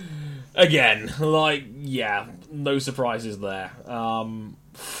 Again, no surprises there.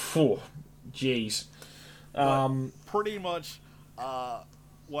 Jeez. Pretty much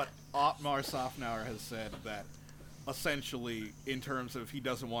what Otmar Safnauer has said, that essentially, in terms of he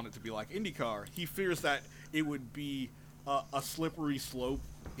doesn't want it to be like IndyCar, he fears that it would be a slippery slope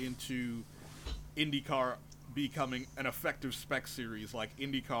into IndyCar becoming an effective spec series like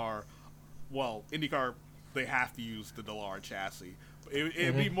IndyCar. Well, IndyCar, they have to use the Dallara chassis.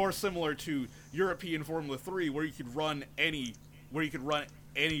 It'd be more similar to European Formula 3, where you could run any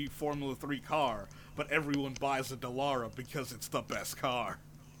Formula 3 car, but everyone buys a Dallara because it's the best car.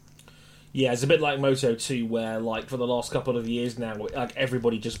 Yeah, it's a bit like Moto 2, where for the last couple of years now,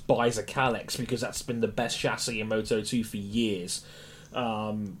 everybody just buys a Kalex because that's been the best chassis in Moto 2 for years.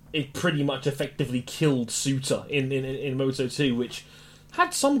 It pretty much effectively killed Suter in Moto 2, which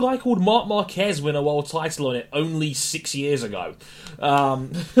had some guy called Marc Marquez win a world title on it only 6 years ago.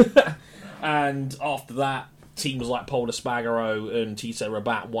 And after that, teams like Pol Espargaro and Tito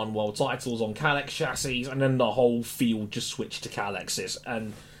Rabat won world titles on Kalex chassis, and then the whole field just switched to Kalexes,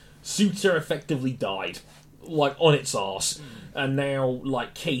 and Suter effectively died, on its arse. And now,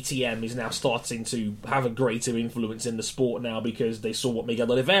 KTM is now starting to have a greater influence in the sport now, because they saw what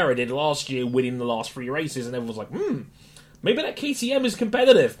Miguel Oliveira did last year, winning the last 3 races, and everyone's like, maybe that KTM is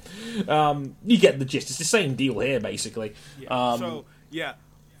competitive. You get the gist. It's the same deal here, basically. Yeah.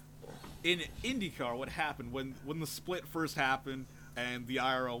 In IndyCar, what happened when the split first happened and the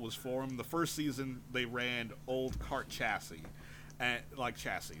IRL was formed, the first season they ran old kart chassis,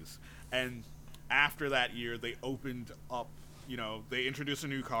 and after that year they opened up. They introduced a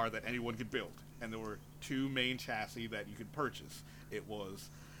new car that anyone could build, and there were 2 main chassis that you could purchase. It was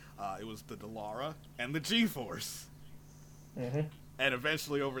the Dallara and the G-Force. Mm-hmm. And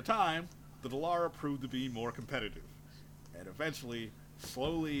eventually, over time, the Dallara proved to be more competitive. And eventually,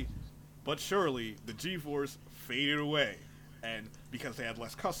 slowly but surely, the G-Force faded away. And because they had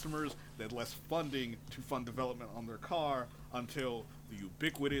less customers, they had less funding to fund development on their car, until the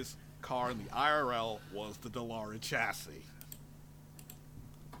ubiquitous car in the IRL was the Dallara chassis.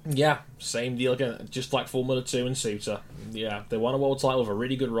 Yeah, same deal again, just like Formula 2 and Suter. Yeah, they won a world title with a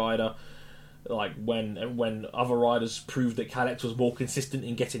really good rider. When other riders proved that Kalex was more consistent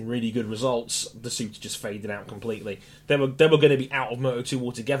in getting really good results, the Suter just faded out completely. They were going to be out of Moto2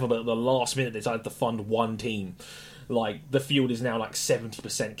 altogether, but at the last minute they decided to fund one team. like the field is now like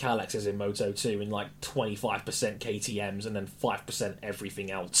 70% Calexes in Moto 2 and like 25% KTMs and then 5%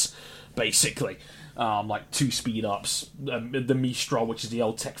 everything else, basically. Like 2 speed ups, the Mistral, which is the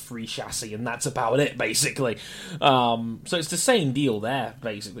old Tech 3 chassis, and that's about it, basically. So it's the same deal there,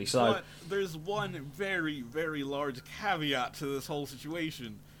 basically. So but there's one very, very large caveat to this whole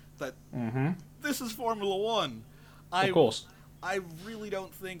situation, that this is Formula One. Of course. I really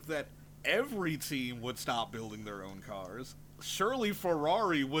don't think that every team would stop building their own cars. Surely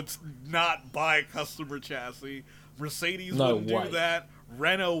Ferrari would not buy a customer chassis. Mercedes wouldn't do that.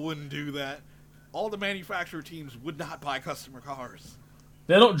 Renault wouldn't do that. All the manufacturer teams would not buy customer cars.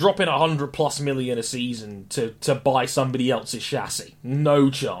 They're not dropping $100+ million a season to buy somebody else's chassis. No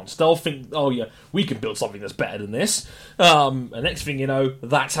chance. They'll think, oh yeah, we can build something that's better than this. And next thing you know,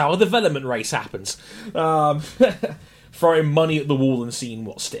 that's how a development race happens. Throwing money at the wall and seeing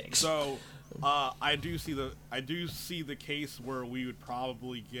what sticks. So, I do see the case where we would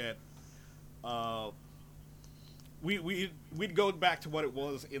probably get, we'd go back to what it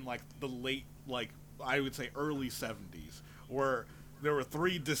was in like the late, like I would say early 70s, where there were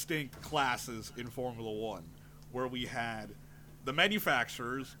 3 distinct classes in Formula One, where we had the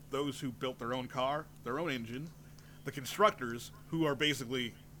manufacturers, those who built their own car, their own engine, the constructors, who are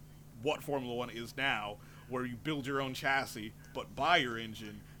basically what Formula One is now, where you build your own chassis but buy your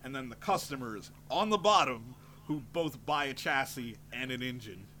engine, and then the customers on the bottom who both buy a chassis and an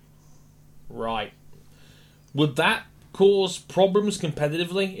engine. Right. Would that cause problems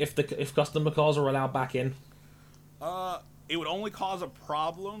competitively if customer cars are allowed back in? It would only cause a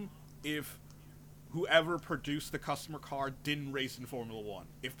problem if whoever produced the customer car didn't race in Formula One.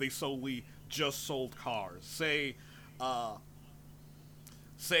 If they solely just sold cars. Say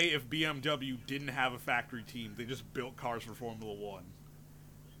if BMW didn't have a factory team, they just built cars for Formula One.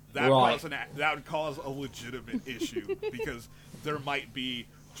 That would cause a legitimate issue, because there might be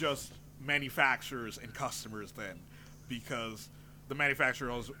just manufacturers and customers then, because the manufacturer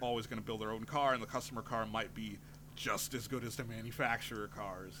is always going to build their own car, and the customer car might be just as good as the manufacturer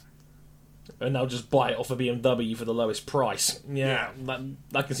cars. And they'll just buy it off of BMW for the lowest price. Yeah.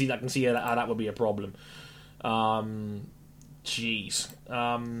 I can see how that would be a problem. Jeez.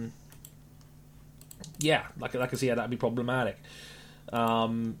 Yeah, I can see how that would be problematic.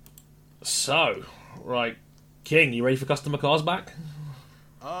 So, right, King, you ready for customer cars back?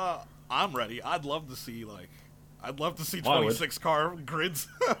 I'm ready. I'd love to see 26 car grids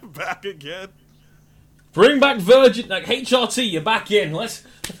back again. Bring back Virgin, like HRT, you're back in. Let's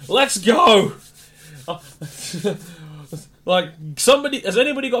go. Like, somebody, has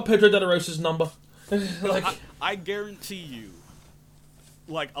anybody got Pedro De La Rosa's number? I guarantee you,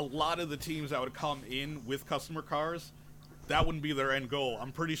 like, a lot of the teams that would come in with customer cars, that wouldn't be their end goal.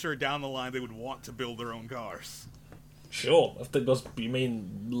 I'm pretty sure down the line they would want to build their own cars. Sure. Let's be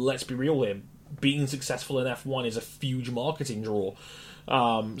real here. Being successful in F1 is a huge marketing draw.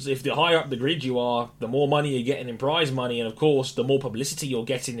 So if the higher up the grid you are, the more money you're getting in prize money, and of course, the more publicity you're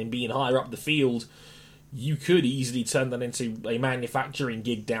getting in being higher up the field, you could easily turn that into a manufacturing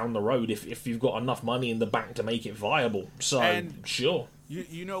gig down the road if you've got enough money in the bank to make it viable. So, sure.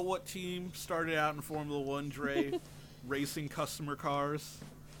 You know what team started out in Formula One, Dre, racing customer cars?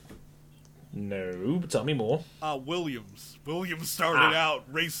 No, but tell me more. Williams. Williams started out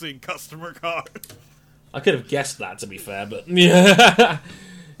racing customer cars. I could have guessed that, to be fair, but yeah.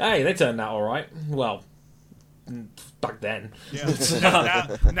 Hey, they turned out all right. Well, back then. Yeah.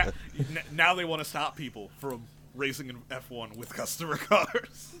 Now they want to stop people from racing in F1 with customer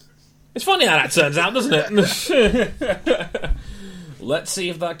cars. It's funny how that turns out, doesn't it? Let's see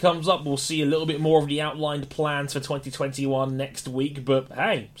if that comes up. We'll see a little bit more of the outlined plans for 2021 next week, but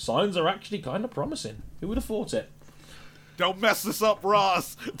hey, signs are actually kind of promising. Who would have thought it? Don't mess this up,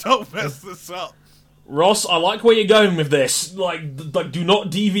 Ross. Don't mess this up. Ross, I like where you're going with this. Like, do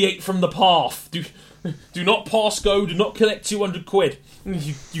not deviate from the path. Do not pass go. Do not collect 200 quid.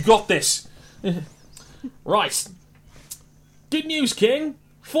 You got this. Right. Good news, King.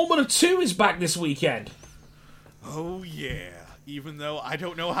 Formula 2 is back this weekend. Oh, yeah. Even though I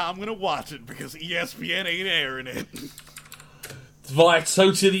don't know how I'm going to watch it because ESPN ain't airing it. Via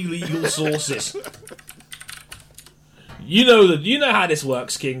totally legal sources. You know how this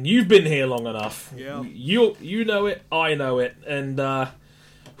works, King. You've been here long enough. Yeah. You know it, I know it, and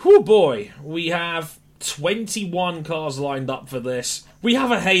whoo boy, we have 21 cars lined up for this. We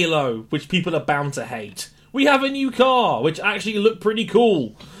have a Halo, which people are bound to hate. We have a new car, which actually looked pretty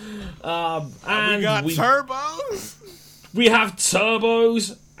cool. And we got turbos. We have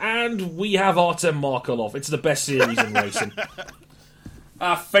turbos, and we have Artem Markelov. It's the best series in racing.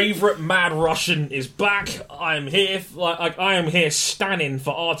 Our favourite Mad Russian is back. I am here, I am here standing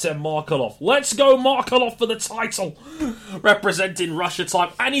for Artem Markelov. Let's go, Markelov, for the title, representing Russia Time,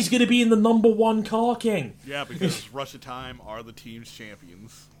 and he's going to be in the #1 car, King. Yeah, because Russia Time are the team's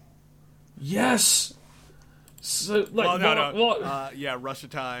champions. Yes. So, like, what? Yeah, Russia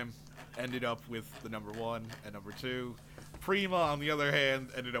Time ended up with the #1 and #2. Prima, on the other hand,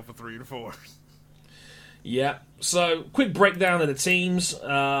 ended up with 3 and 4. Yeah, so quick breakdown of the teams.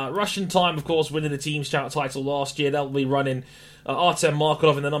 Russian Time, of course, winning the team's title last year. They'll be running Artem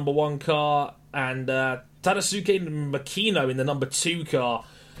Markelov in the #1 car and Tadasuke Makino in the #2 car.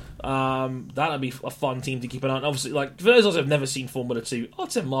 That'll be a fun team to keep an eye on. Obviously, like, for those of us who have never seen Formula 2,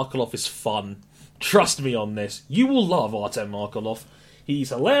 Artem Markelov is fun. Trust me on this. You will love Artem Markelov. He's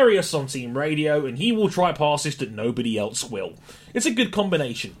hilarious on team radio, and he will try passes that nobody else will. It's a good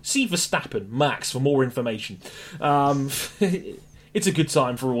combination. See Verstappen, Max, for more information. It's a good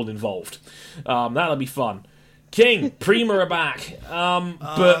time for all involved. That'll be fun. King, Prima are back.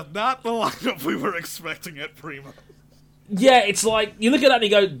 But not the lineup we were expecting at Prima. Yeah, it's like, you look at that and you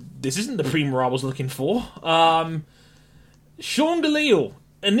go, this isn't the Prima I was looking for. Sean Galil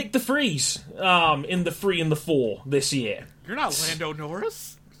and Nick DeFries in the 3 and the 4 this year. You're not Lando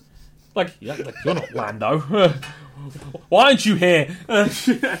Norris? Like, you're not Lando. Why aren't you here?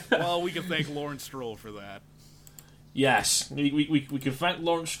 Well, we can thank Lawrence Stroll for that. Yes, we can thank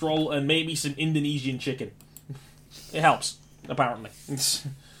Lawrence Stroll and maybe some Indonesian chicken. It helps, apparently.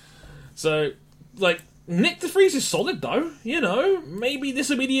 So, like, Nick DeFries is solid, though. You know, maybe this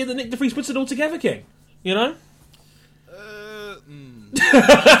will be the year that Nick DeFries puts it all together, King. You know?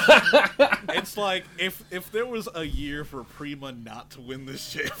 It's like, if there was a year for Prima not to win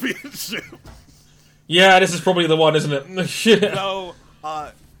this championship... Yeah, this is probably the one, isn't it? So,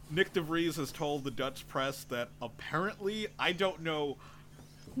 Nick DeVries has told the Dutch press that apparently, I don't know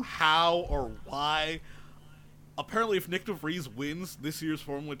how or why, apparently if Nick DeVries wins this year's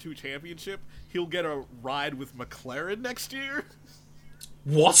Formula 2 championship, he'll get a ride with McLaren next year.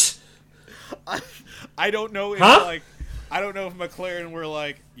 What? I don't know if, huh? I don't know if McLaren were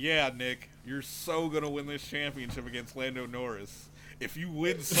like, yeah, Nick, you're so gonna win this championship against Lando Norris. If you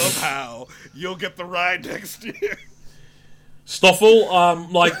win somehow, you'll get the ride next year. Stoffel,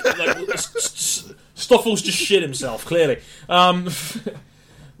 Stoffel's just shit himself, clearly.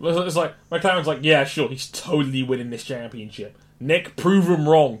 It's like, McLaren's like, yeah, sure, he's totally winning this championship. Nick, prove him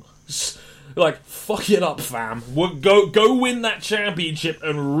wrong. Like, fuck it up, fam. Go win that championship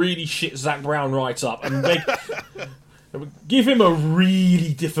and really shit Zach Brown right up. And give him a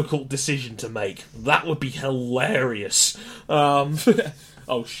really difficult decision to make. That would be hilarious.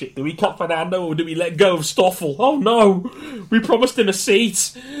 Oh shit, do we cut Fernando or do we let go of Stoffel? Oh no! We promised him a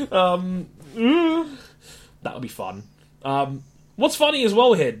seat! That would be fun. What's funny as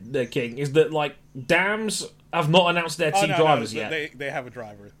well here, King, is that, like, Dams have not announced their team drivers yet. They have a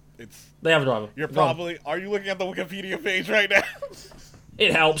driver. They have a driver. Are you looking at the Wikipedia page right now?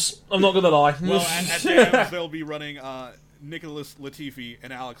 It helps. I'm not gonna lie. Well, at Dams, they'll be running Nicholas Latifi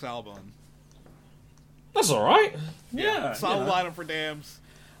and Alex Albon. That's alright. Yeah. Solid lineup for Dams.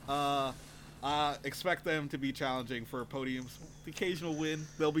 Expect them to be challenging for podiums. The occasional win,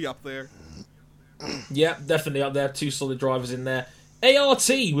 they'll be up there. Yeah, definitely up there. 2 solid drivers in there. ART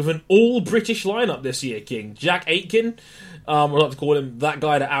with an all-British lineup this year, King. Jack Aitken, I'd like to call him that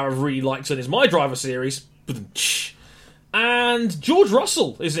guy that Arav really likes on his My Driver series. And George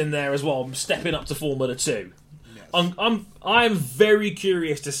Russell is in there as well, stepping up to Formula 2. Yes. I'm very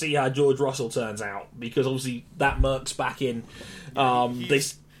curious to see how George Russell turns out, because obviously that Merc's back in.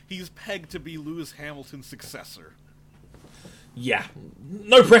 He's pegged to be Lewis Hamilton's successor. Yeah.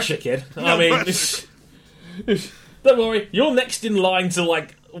 No pressure, kid. Pressure. Don't worry, you're next in line to,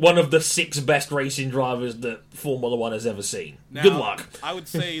 like, one of the 6 best racing drivers that Formula 1 has ever seen. Now, good luck. I would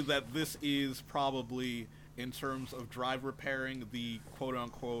say that this is probably, in terms of driver pairing, the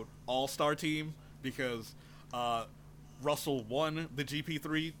quote-unquote all-star team, because Russell won the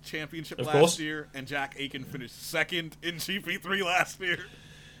GP3 championship last year, and Jack Aitken finished 2nd in GP3 last year.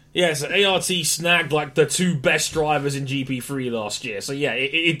 Yeah, so ART snagged, like, the 2 best drivers in GP3 last year. So, yeah,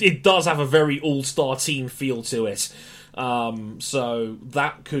 it does have a very all-star team feel to it. So,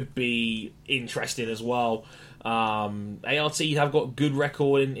 that could be interesting as well. ART have got good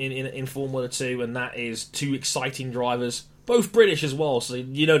record in Formula 2, and that is 2 exciting drivers. Both British as well, so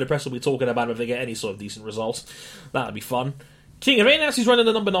you know the press will be talking about it if they get any sort of decent results. That'd be fun. King, have anyone else who's running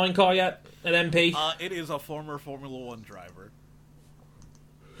the number 9 car yet at MP? It is a former Formula 1 driver.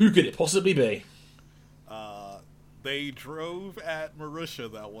 Who could it possibly be? They drove at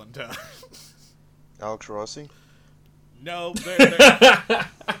Marussia that one time. Alex Rossi? No, they're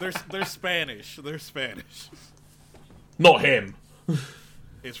Spanish. They're Spanish. Not him.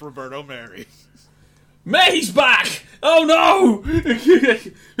 It's Roberto Merhi. Merhi's back! Oh no!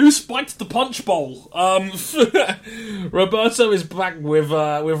 Who spiked the punch bowl? Roberto is back with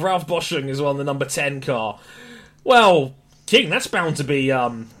Ralph Boschung as well in the number 10 car. Well, King, that's bound to be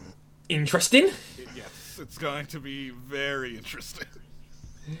interesting. Yes, it's going to be very interesting.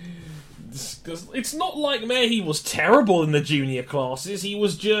 Because it's not like Merhi was terrible in the junior classes, he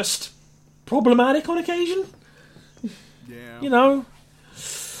was just problematic on occasion. Yeah. You know.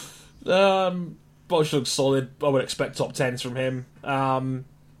 Bosch looks solid. I would expect top 10s from him.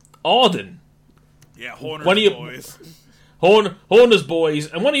 Arden. Yeah, Horner's boys. Horner's boys.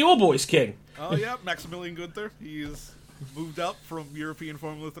 And one of your boys, King. Oh, yeah, Maximilian Gunther. He's moved up from European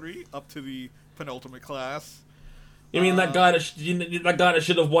Formula 3 up to the penultimate class. You mean that guy that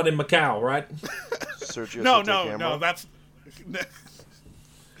should have won in Macau, right? Sergio No, that's...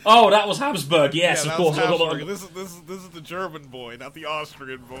 Oh, that was Habsburg. Yes, yeah, of course. This is the German boy, not the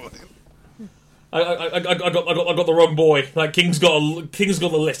Austrian boy. I got the wrong boy. Like King's got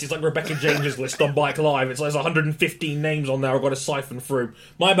the list. It's like Rebecca James's list on Bike Live. It's like there's 115 names on there. I've got to siphon through.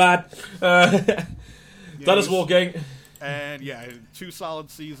 My bad. Let us walk, King. And yeah, 2 solid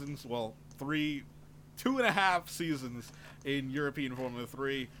seasons. Well, 2.5 seasons in European Formula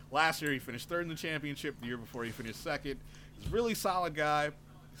 3. Last year he finished 3rd in the championship. The year before he finished 2nd. He's a really solid guy.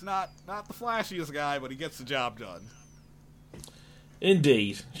 He's not the flashiest guy, but he gets the job done.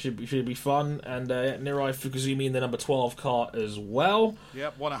 Indeed, should be fun, and Nirai Fukuzumi in the number 12 car as well.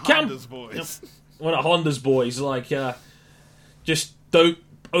 Yep, one of Honda's boys. One of Honda's boys, like just don't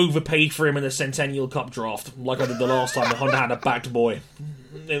overpay for him in the Centennial Cup draft, like I did the last time. Honda had a backed boy.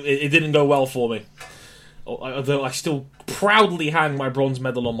 It didn't go well for me. Although I still proudly hang my bronze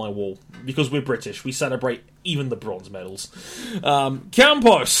medal on my wall because we're British. We celebrate even the bronze medals.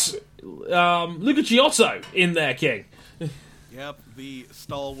 Campos, Luca Giotto in there, King. Yep, the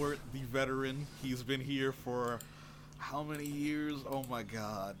stalwart, the veteran. He's been here for how many years? Oh my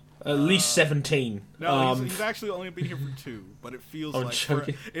god. At least 17. No, he's actually only been here for 2, but it feels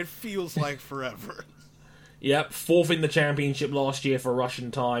like forever. Yep, 4th in the championship last year for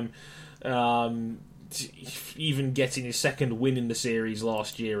Russian time. Even getting his 2nd win in the series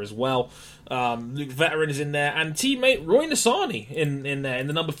last year as well. Luke Veteran is in there, and teammate Roy Nissany in there in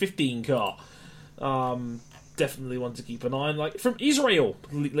the number 15 car. Definitely one to keep an eye on. Like from Israel,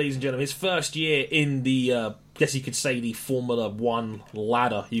 ladies and gentlemen, his first year in the, guess you could say the Formula 1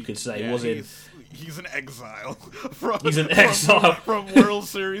 ladder. You could say he's an exile. From World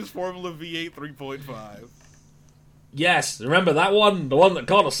Series Formula V8 3.5. Yes, remember that one? The one that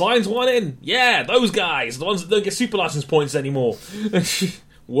Carter Sainz won in? Yeah, those guys. The ones that don't get super license points anymore.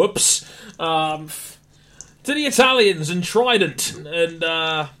 Whoops. To the Italians and Trident.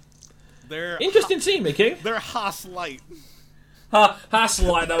 And, they're interesting team, King. They're Haas Light. Haas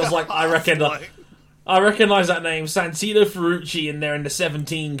Light, that was like, I recognise that name. Santino Ferrucci in there in the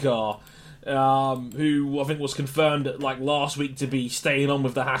 17 car. Who I think was confirmed like last week to be staying on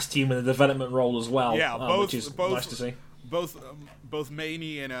with the Haas team in the development role as well. Yeah, which is nice to see. Both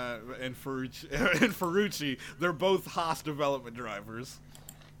Maney and Ferrucci, they're both Haas development drivers.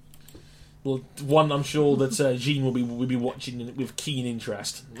 Well, one I'm sure that Jean will be watching with keen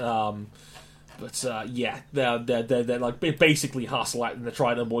interest. But yeah, they're like basically Haas Light and the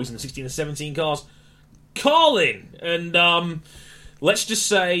Trident boys in the 16 and 17 cars. Carlin and let's just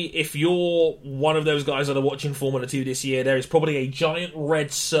say, if you're one of those guys that are watching Formula 2 this year, there is probably a giant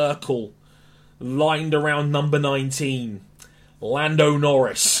red circle lined around number 19. Lando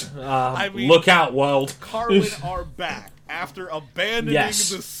Norris. Look out, world. Carlin are back. After abandoning the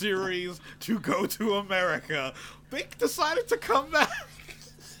series to go to America, they decided to come back.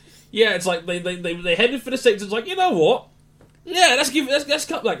 Yeah, it's like they headed for the States. It's like, you know what? Yeah, let's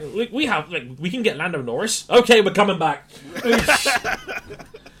cut. Like we can get Lando Norris. Okay, we're coming back.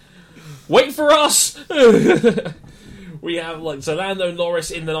 Wait for us. We have so Lando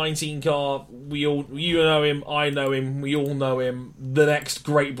Norris in the 19 car. You know him, I know him, we all know him. The next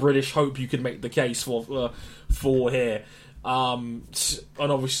great British hope you could make the case for here. And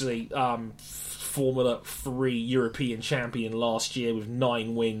obviously, Formula 3 European champion last year with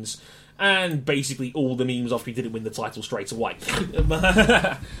 9 wins. And basically all the memes after he didn't win the title straight away.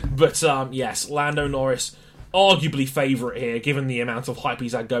 But yes, Lando Norris, arguably favourite here, given the amount of hype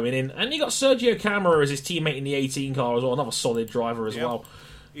he's had going in. And you got Sergio Camara as his teammate in the 18 car as well, another solid driver as well.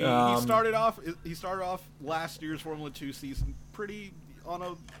 He started off last year's Formula 2 season pretty on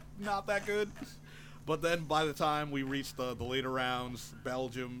a not that good. But then by the time we reached the later rounds,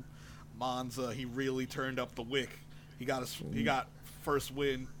 Belgium, Monza, he really turned up the wick. He got first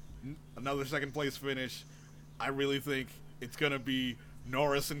win, another second place finish. I really think it's gonna be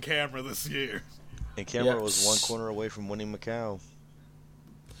Norris and Camara this year. And Camara was one corner away from winning Macau.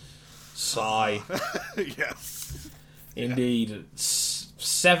 Sigh. Yes. Indeed.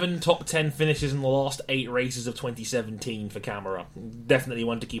 7 top 10 finishes in the last 8 races of 2017 for Camara. Definitely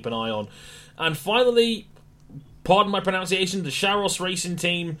one to keep an eye on. And finally, pardon my pronunciation, the Charos Racing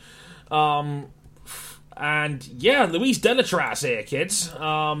Team. And yeah, Luis Delatraz here, kids.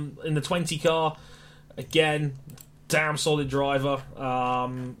 In the 20 car. Again, damn solid driver.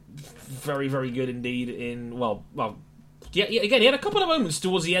 Very, very good indeed. Yeah, again, he had a couple of moments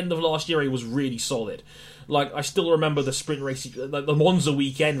towards the end of last year. He was really solid. Like, I still remember the sprint race, like the Monza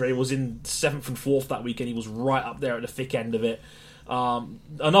weekend, where he was in 7th and 4th that weekend. He was right up there at the thick end of it.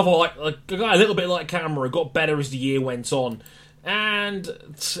 Another, like a guy a little bit like Camara, got better as the year went on. And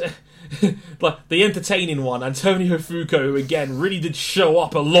like the entertaining one, Antonio Fuoco, who again really did show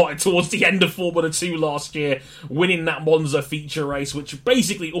up a lot towards the end of Formula 2 last year, winning that Monza feature race, which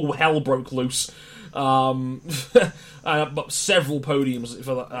basically all hell broke loose. But several podiums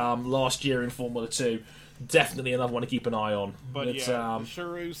for last year in Formula 2. Definitely another one to keep an eye on. But the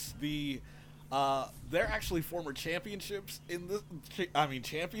Charos, they're actually former champions in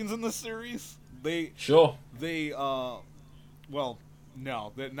this series. Well,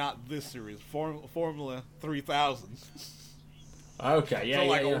 no, they're not this series. Formula 3000. Okay, yeah,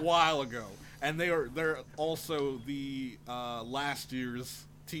 so a while ago, and they're also the last year's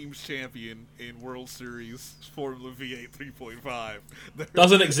team's champion in World Series Formula V8 3.5.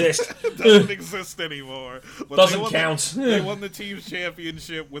 Doesn't exist. Doesn't exist anymore. But doesn't count. They won the team's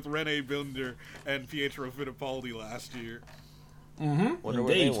championship with Rene Binder and Pietro Fittipaldi last year. Mm-hmm. Wonder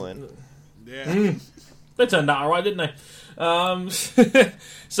where they went. Yeah. They turned out alright, didn't they?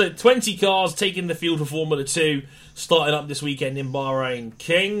 So 20 cars taking the field for Formula 2, starting up this weekend in Bahrain.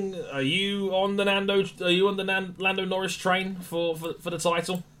 King, are you on the Lando Norris train for the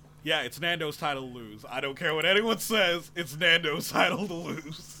title? Yeah, it's Nando's title to lose. I don't care what anyone says. It's Nando's title to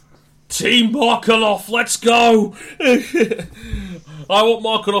lose. Team Markelov, let's go! I want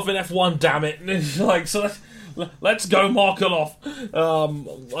Markelov in F1, damn it! Let's go, Markelov.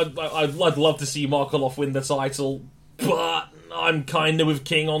 I'd love to see Markelov win the title, but I'm kind of with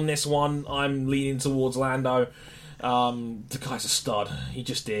King on this one. I'm leaning towards Lando. The guy's a stud. He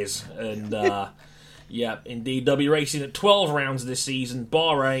just is. And yeah, indeed, they'll be racing at 12 rounds this season.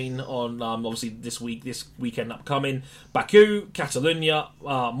 Bahrain on obviously this weekend upcoming. Baku, Catalonia,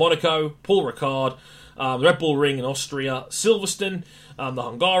 Monaco, Paul Ricard, the Red Bull Ring in Austria, Silverstone, the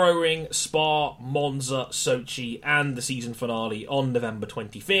Hungaro Ring, Spa, Monza, Sochi, and the season finale on November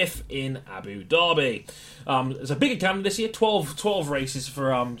 25th in Abu Dhabi. There's a bigger calendar this year, 12 races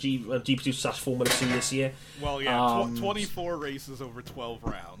for GP2/Formula 2 this year. Well, yeah, 24 races over 12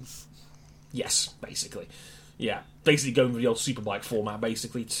 rounds. Yes, basically. Yeah, basically going with the old Superbike format,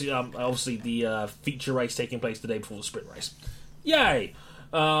 basically. Obviously, the feature race taking place the day before the sprint race. Yay!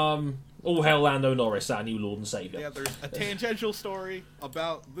 All hail Lando Norris, our new Lord and Saviour. Yeah, there's a tangential story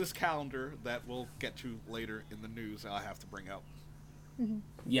about this calendar that we'll get to later in the news I have to bring up.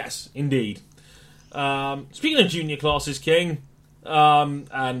 Yes, indeed. Speaking of junior classes, King,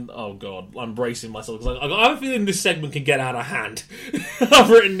 and oh god, I'm bracing myself because I have a feeling this segment can get out of hand. I've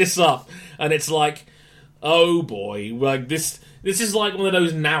written this up, and it's like, oh boy, like this is like one of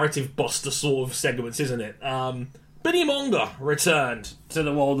those narrative buster sort of segments, isn't it? Billy Monger returned to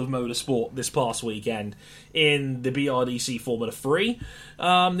the world of motorsport this past weekend in the BRDC Formula 3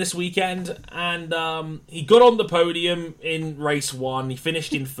 this weekend, and he got on the podium in race 1. He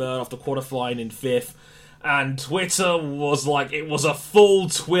finished in 3rd after qualifying in 5th, and Twitter was like, it was a full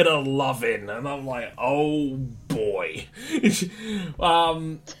Twitter loving, and I'm like, oh boy.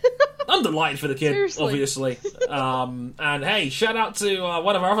 I'm delighted for the kid, Seriously. obviously. And hey, shout out to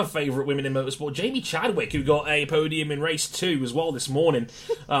one of our other favourite women in motorsport, Jamie Chadwick, who got a podium in race 2 as well this morning,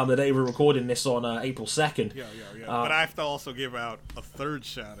 the day we're recording this on April 2nd. Yeah. But I have to also give out a third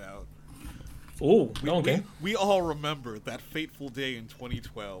shout out. Oh, okay. We all remember that fateful day in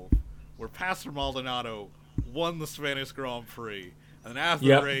 2012 where Pastor Maldonado won the Spanish Grand Prix. And after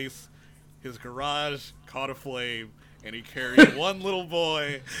the race, his garage caught aflame, and he carried one little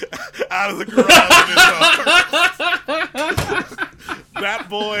boy out of the garage in his arms. That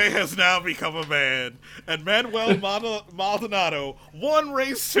boy has now become a man. And Manuel Maldonado won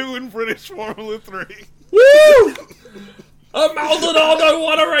race 2 in British Formula 3. Woo! A Maldonado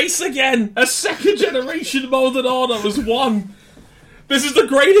won a race again! A second generation Maldonado has won! This is the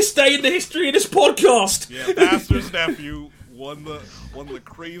greatest day in the history of this podcast! Yeah, Pastor's nephew won the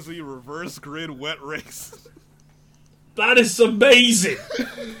crazy reverse grid wet race. That is amazing.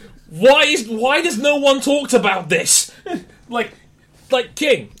 Why does no one talked about this? like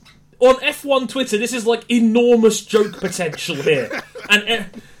King on F1 Twitter, this is like enormous joke potential here,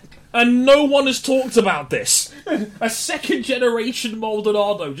 and no one has talked about this. A second-generation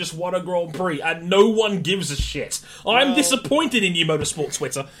Maldonado just won a Grand Prix, and no one gives a shit. I'm disappointed in you, Motorsport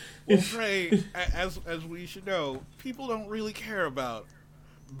Twitter. Well, Trey, as we should know, people don't really care about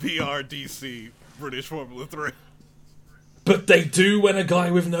BRDC, British Formula 3. But they do when a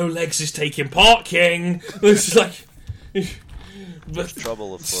guy with no legs is taking part, King. It's like... There's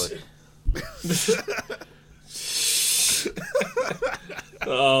trouble afoot.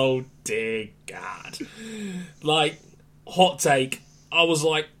 Oh dear God. Like, hot take. I was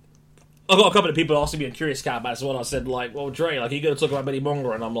like, I got a couple of people asking me on Curious Cat about this one. I said, like, well, Dre, like, are you going to talk about Billy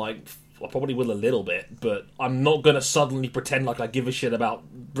Monger? And I'm like, I probably will a little bit, but I'm not going to suddenly pretend like I give a shit about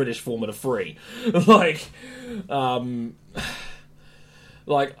British Formula 3. like, I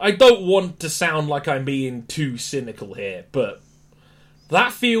don't want to sound like I'm being too cynical here, but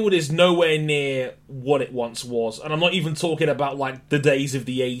that field is nowhere near what it once was, and I'm not even talking about like the days of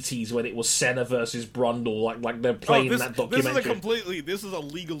the '80s when it was Senna versus Brundle, like they're playing that documentary. This is a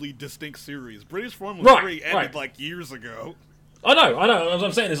legally distinct series. British Formula 3 ended like years ago. I know. What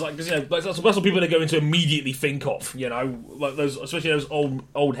I'm saying is like, 'cause, you know, that's what people are going to immediately think of, you know, like those, especially those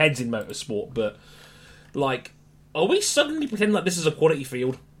old heads in motorsport. But like, are we suddenly pretending like this is a quality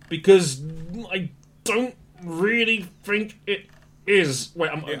field? Because I don't really think it is.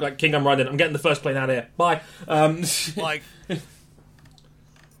 Wait, like King, I'm riding. I'm getting the first plane out of here. Bye. Like,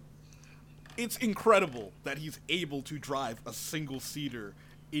 it's incredible that he's able to drive a single seater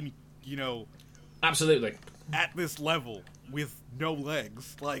in, you know, absolutely at this level with no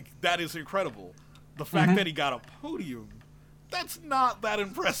legs. Like, that is incredible. The fact that he got a podium, that's not that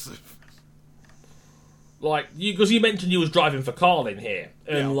impressive. Like, because you mentioned you was driving for Carlin here,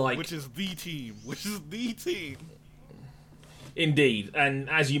 and yeah, which is the team. Indeed, and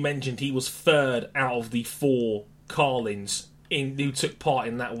as you mentioned, he was third out of the 4 Carlins who took part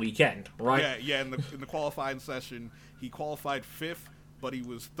in that weekend, right? Yeah. In the qualifying session, he qualified 5th, but he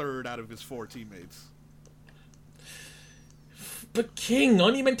was 3rd out of his 4 teammates. But King,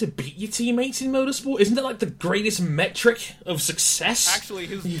 aren't you meant to beat your teammates in motorsport? Isn't that like the greatest metric of success? Actually,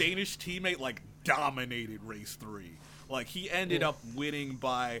 his Danish teammate like dominated race 3. Like, he ended up winning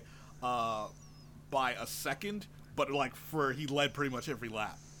by a second, but like he led pretty much every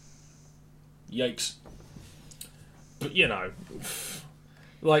lap. Yikes. But you know,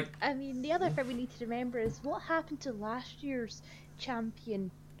 like, I mean, the other thing we need to remember is what happened to last year's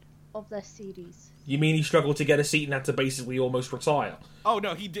champion of this series. You mean he struggled to get a seat and had to basically almost retire? Oh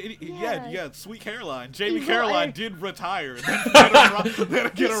no, he did. Yeah. Sweet Caroline, Jamie Caroline did retire,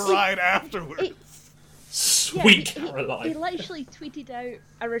 then get a ride afterwards. Sweet Caroline. He literally tweeted out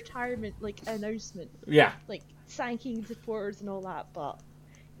a retirement announcement. Yeah. Like thanking supporters and all that, but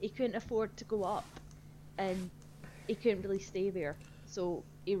he couldn't afford to go up, and he couldn't really stay there, so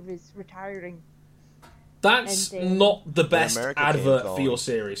he was retiring. That's not the best advert for your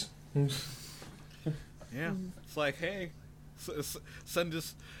series. Yeah, it's like, hey, send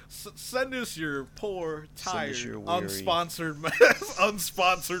us your poor, tired, unsponsored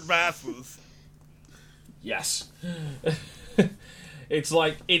masses. Yes. It's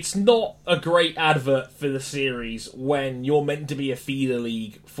like, it's not a great advert for the series when you're meant to be a feeder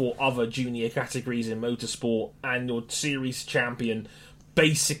league for other junior categories in motorsport, and your series champion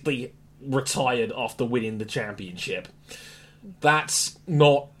basically retired after winning the championship. That's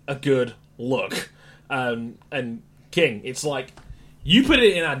not a good look. And King, it's like, you put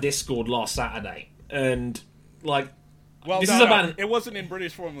it in our Discord last Saturday, and like, well, it wasn't in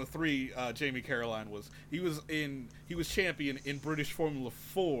British Formula 3. Jamie Caroline he was champion in British Formula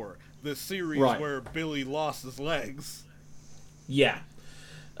 4, the series where Billy lost his legs. Yeah,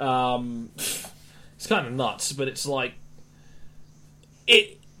 it's kind of nuts, but it's like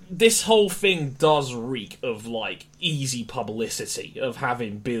this whole thing does reek of like easy publicity of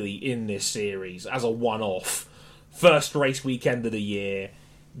having Billy in this series as a one-off. First race weekend of the year,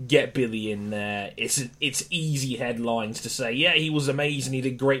 get Billy in there. It's easy headlines to say, yeah, he was amazing, he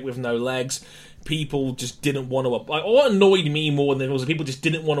did great with no legs. People just didn't want to apply. What annoyed me more than it was people just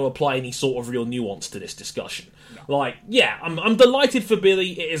didn't want to apply any sort of real nuance to this discussion. No. Like, yeah, I'm delighted for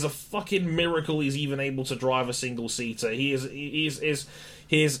Billy. It is a fucking miracle he's even able to drive a single seater. His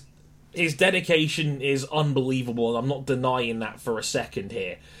dedication is unbelievable, and I'm not denying that for a second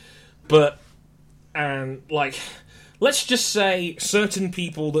here. But, and like, let's just say certain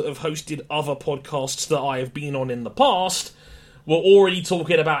people that have hosted other podcasts that I have been on in the past were already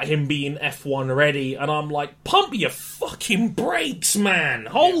talking about him being F1 ready, and I'm like, pump your fucking brakes, man!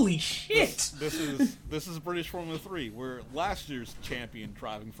 Holy shit! This is British Formula 3, where last year's champion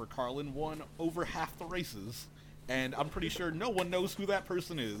driving for Carlin won over half the races, and I'm pretty sure no one knows who that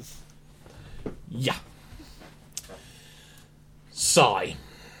person is. Yeah. Sigh.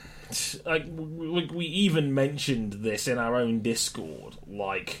 Like, we even mentioned this in our own Discord.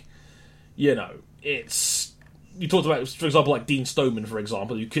 Like, you know, it's... You talked about, for example, like Dean Stoneman, for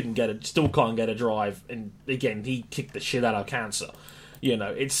example, who still can't get a drive, and again, he kicked the shit out of cancer. You know,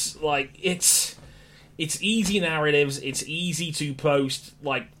 it's like, it's easy narratives, it's easy to post,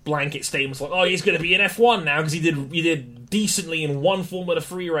 like, blanket statements like, oh, he's going to be in F1 now, because he did decently in one Formula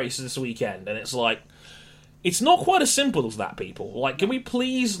 3 race this weekend, and it's like, it's not quite as simple as that, people. Like, can we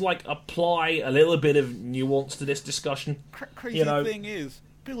please, like, apply a little bit of nuance to this discussion? Crazy thing is,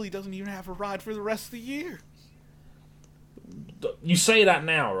 Billy doesn't even have a ride for the rest of the year. You say that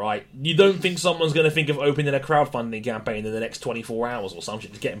now, right? You don't think someone's going to think of opening a crowdfunding campaign in the next 24 hours or something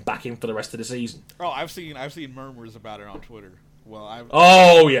to get him back in for the rest of the season? Oh, I've seen murmurs about it on Twitter. Well,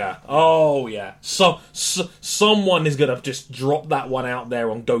 Oh yeah. So someone is going to just drop that one out there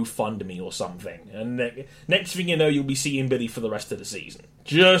on GoFundMe or something, and next thing you know, you'll be seeing Billy for the rest of the season.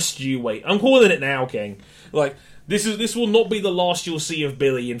 Just you wait. I'm calling it now, King. Like, this will not be the last you'll see of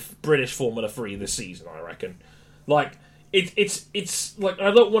Billy in British Formula 3 this season, I reckon. Like, it's like,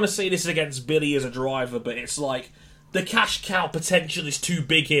 I don't want to say this against Billy as a driver, but it's like the cash cow potential is too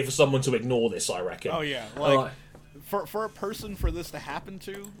big here for someone to ignore this, I reckon. Oh yeah, like for a person for this to happen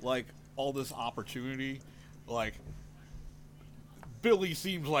to, like, all this opportunity, like, Billy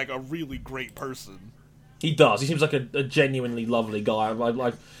seems like a really great person. He does. He seems like a genuinely lovely guy.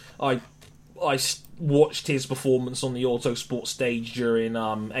 I watched his performance on the Autosport stage during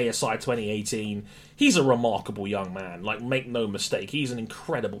ASI 2018. He's a remarkable young man. Like, make no mistake, he's an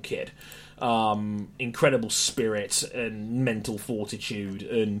incredible kid. Incredible spirit and mental fortitude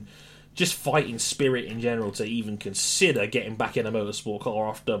and just fighting spirit in general to even consider getting back in a motorsport car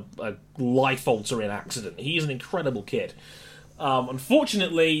after a life-altering accident. He's an incredible kid.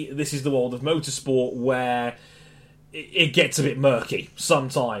 Unfortunately, this is the world of motorsport where it gets a bit murky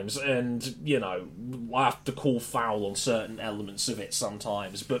sometimes, and, you know, I have to call foul on certain elements of it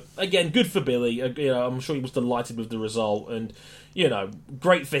sometimes. But, again, good for Billy. You know, I'm sure he was delighted with the result, and, you know,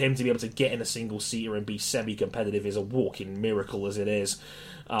 great for him to be able to get in a single-seater and be semi-competitive is a walking miracle as it is.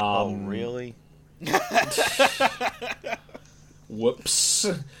 Oh, really? Whoops.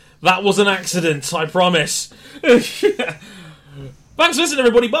 That was an accident, I promise. Thanks for listening,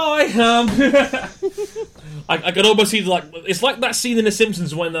 everybody. Bye. I could almost see, like, it's like that scene in The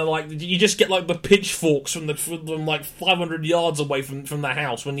Simpsons when they're like, you just get like the pitchforks from like 500 yards away from the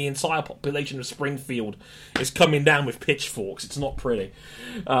house when the entire population of Springfield is coming down with pitchforks. It's not pretty.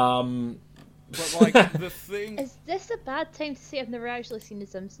 But, like, the thing... Is this a bad time to say I've never actually seen the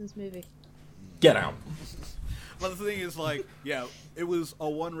Simpsons movie? Get out. But the thing is, like, yeah, it was a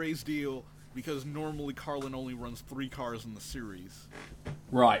one-race deal because normally Carlin only runs 3 cars in the series.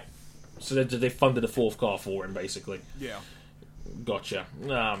 Right. So they funded a 4th car for him, basically. Yeah. Gotcha.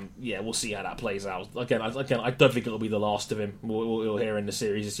 Yeah, we'll see how that plays out. Again, I don't think it'll be the last of him. We'll hear in the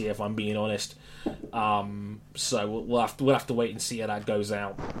series this year, if I'm being honest. So we'll have to wait and see how that goes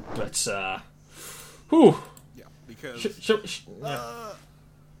out. But whew. Yeah, because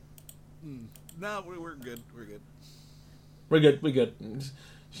no, we're good. We're good.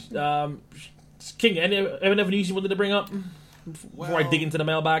 King, any other news you wanted to bring up before I dig into the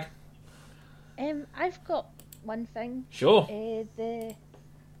mailbag? I've got one thing. Sure. The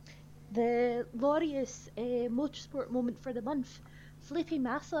Laureus motorsport moment for the month. Felipe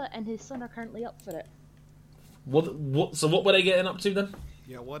Massa and his son are currently up for it. What? So what were they getting up to then?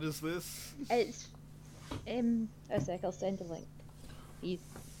 Yeah, what is this? It's a sec, I'll send a link.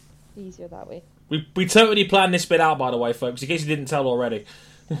 Easier that way. We totally planned this bit out, by the way, folks, in case you didn't tell already.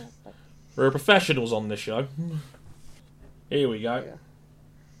 We're professionals on this show. Here we go. Yeah.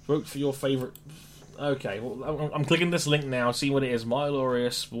 Vote for your favourite... Okay, well, I'm clicking this link now, see what it is. My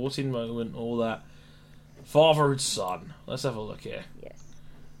Laureus, sporting moment, all that. Father and son. Let's have a look here. Yes.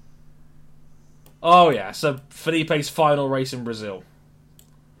 Oh, yeah, so Felipe's final race in Brazil.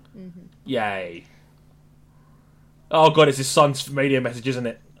 Mm-hmm. Yay. Oh, God, it's his son's media message, isn't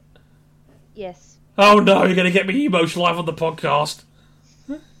it? Yes. Oh, no, you're going to get me emotional live on the podcast.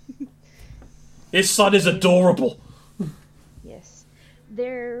 His son is adorable. Yes.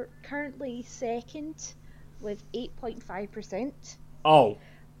 They're currently second with 8.5%. Oh.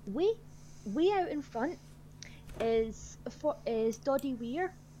 Way out in front is Doddy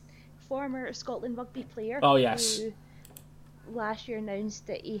Weir, former Scotland rugby player. Oh, yes. Who last year announced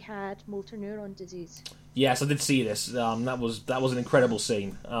that he had motor neuron disease. Yes, I did see this. That was an incredible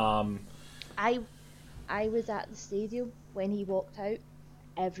scene. I was at the stadium when he walked out.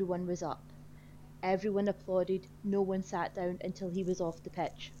 Everyone was up. Everyone applauded. No one sat down until he was off the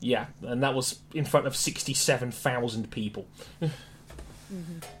pitch. Yeah, and that was in front of 67,000 people.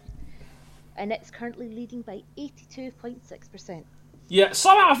 And it's currently leading by 82.6%. Yeah,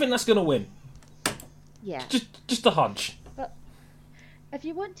 somehow I think that's going to win. Yeah. Just a hunch. But if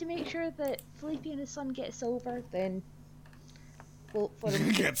you want to make sure that Felipe and his son get silver, then vote for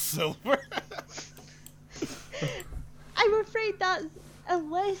him. Get silver? I'm afraid that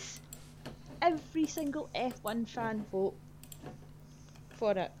unless every single F1 fan vote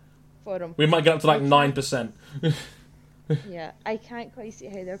for him. We might get up to like 9%. Yeah, I can't quite see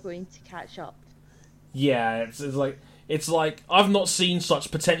how they're going to catch up. Yeah, it's like I've not seen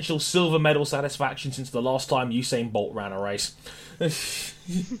such potential silver medal satisfaction since the last time Usain Bolt ran a race. It's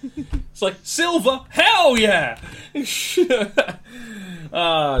like, silver? Hell yeah!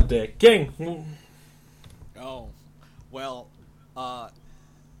 Ah, dear. King. Oh, well,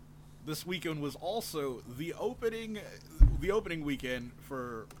 this weekend was also the opening weekend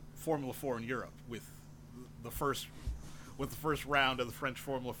for Formula 4 in Europe with the first round of the French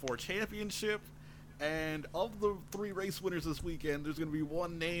Formula 4 Championship. And of the 3 race winners this weekend, there's going to be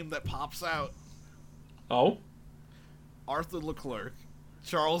one name that pops out. Oh? Arthur Leclerc,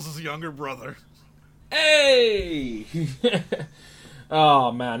 Charles' younger brother. Hey!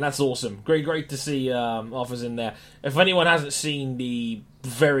 Oh man, that's awesome. Great to see Arthur's in there. If anyone hasn't seen the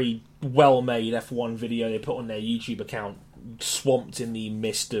very well-made F1 video they put on their YouTube account, swamped in the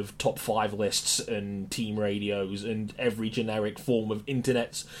mist of top 5 lists and team radios and every generic form of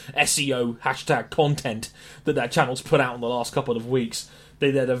internet's SEO hashtag content that channel's put out in the last couple of weeks,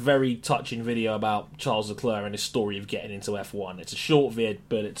 they did a very touching video about Charles Leclerc and his story of getting into F1. It's a short vid,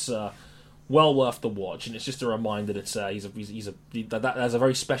 but it's well worth the watch, and it's just a reminder that that's a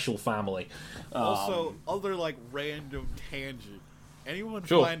very special family. Also, other like random tangent. Anyone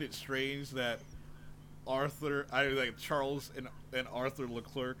Sure. find it strange that Charles and Arthur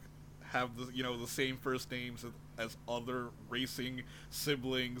Leclerc have the same first names as other racing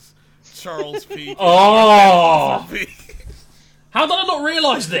siblings, Charles P. Oh! P. How did I not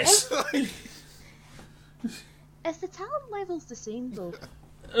realise this? Is the talent levels the same though?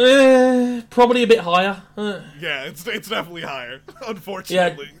 Probably a bit higher. Yeah, it's definitely higher,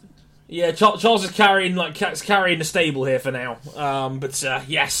 unfortunately. Yeah, Charles is carrying the stable here for now. But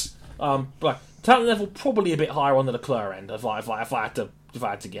yes, but talent level probably a bit higher on the Leclerc end. If I had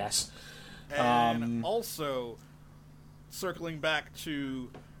to guess. And also, circling back to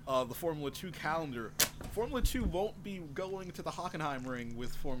the Formula 2 calendar, Formula 2 won't be going to the Hockenheim ring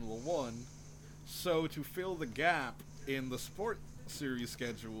with Formula 1, so to fill the gap in the Sport Series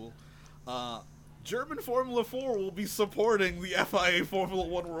schedule, German Formula 4 will be supporting the FIA Formula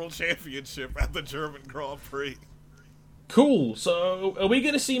 1 World Championship at the German Grand Prix. Cool. So, are we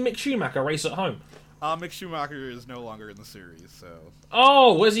going to see Mick Schumacher race at home? Mick Schumacher is no longer in the series, so...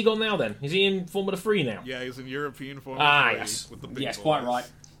 Oh, where's he gone now then? Is he in Formula 3 now? Yeah, he's in European Formula 3 yes. with the big Yes, boys. quite right.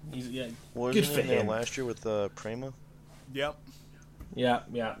 Good for him. Last year with Prema? Yep. Yeah,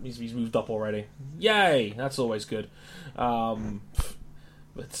 he's moved up already. Yay! That's always good. Yeah,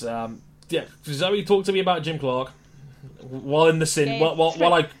 Zoe, talk to me about Jim Clark while in the sin. Okay.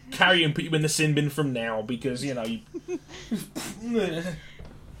 While I carry you and put you in the sin bin from now, because you.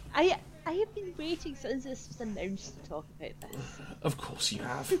 I have been waiting since this was announced to talk about this. Of course you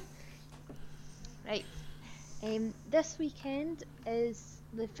have. Right. This weekend is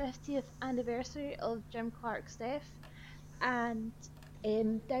the 50th anniversary of Jim Clark's death, and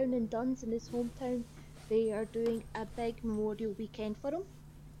down in Duns, in his hometown, they are doing a big memorial weekend for him.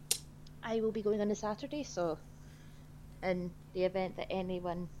 I will be going on a Saturday, so in the event that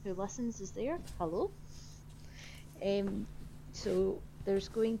anyone who listens is there, hello. So there's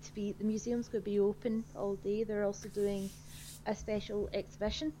going to be, the museum's going to be open all day. They're also doing a special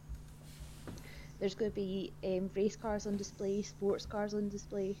exhibition. There's going to be race cars on display, sports cars on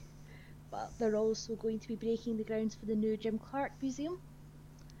display, but they're also going to be breaking the grounds for the new Jim Clark Museum,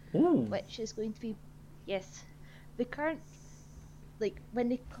 Ooh. which is going to be, yes, the current, like when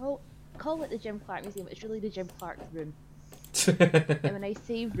they call it the Jim Clark Museum, it's really the Jim Clark room. And when I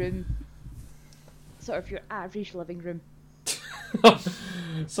say room, sort of your average living room.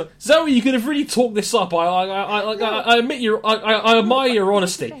 So Zoe, you could have really talked this up. I admit I admire your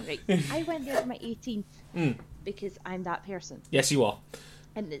honesty. Right. I went there for my 18th because I'm that person. Yes, you are.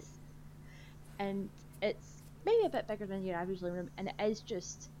 And it's maybe a bit bigger than your average living room, and it is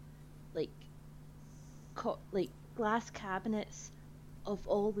just like glass cabinets of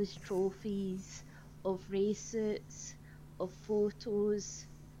all his trophies, of race suits, of photos.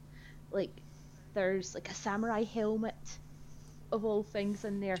 Like, there's like a samurai helmet of all things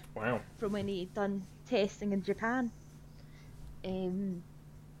in there. Wow. From when he done testing in Japan.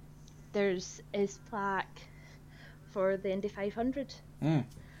 There's his plaque for the Indy 500.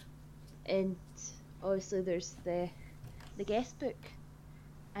 And obviously there's the guest book.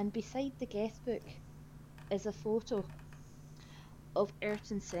 And beside the guest book is a photo of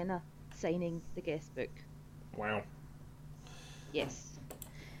Ayrton Senna signing the guest book. Wow. Yes.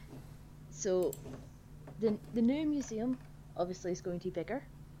 So the new museum obviously is going to be bigger,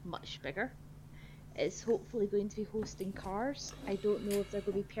 much bigger. It's hopefully going to be hosting cars. I don't know if they're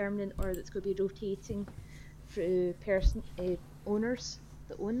going to be permanent or it's going to be rotating through owners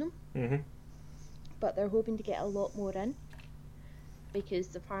that own them. Mm-hmm. But they're hoping to get a lot more in,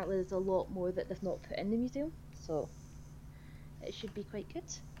 because apparently there's a lot more that they've not put in the museum, so it should be quite good.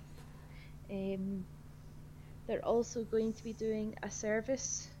 They're also going to be doing a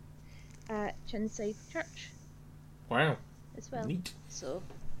service at Chinside Church. Wow. As well. Neat. So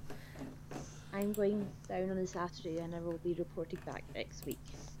I'm going down on a Saturday and I will be reporting back next week.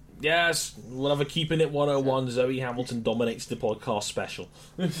 Yes, we'll have a Keeping It 101 Zoe Hamilton Dominates the Podcast special.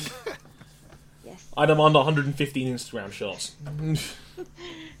 Yes. I demand 115 Instagram shots.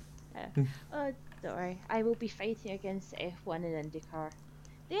 Oh, don't worry. I will be fighting against F1 and IndyCar.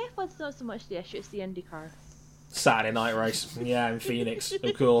 The F1's not so much the issue, it's the IndyCar. Saturday night race. Yeah, in Phoenix,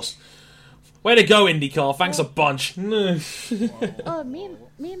 of course. Way to go, IndyCar. Thanks a bunch. Oh, me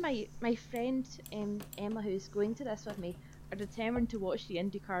and my friend Emma, who's going to this with me, are determined to watch the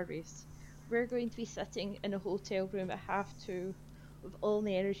IndyCar race. We're going to be sitting in a hotel room at 2:30 with all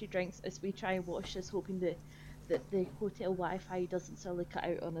the energy drinks as we try and watch this, hoping that the hotel Wi-Fi doesn't suddenly cut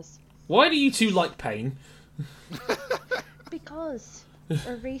out on us. Why do you two like pain? Because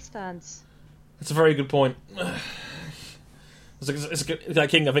we're race fans. That's a very good point.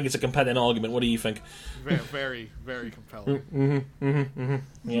 King, I think it's a compelling argument. What do you think? Very, very, very compelling.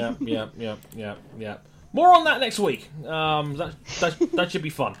 Yeah. More on that next week. That should be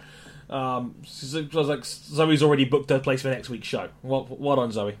fun. Like Zoe's already booked her place for next week's show. Well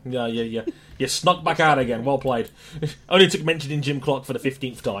done, Zoe. Yeah. You snuck back out again. Well played. Only took mentioning Jim Clark for the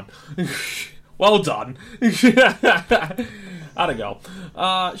 15th time. Well done. How'd it go?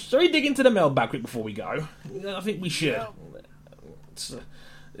 Shall we dig into the mailbag quick before we go? I think we should. Yeah.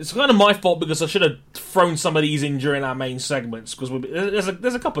 It's kind of my fault because I should have thrown some of these in during our main segments, because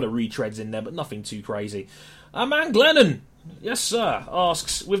there's a couple of retreads in there, but nothing too crazy. Man Glennon, yes sir,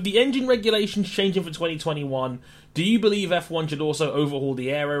 asks, with the engine regulations changing for 2021, do you believe F1 should also overhaul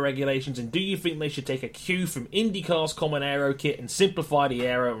the aero regulations, and do you think they should take a cue from IndyCar's common aero kit and simplify the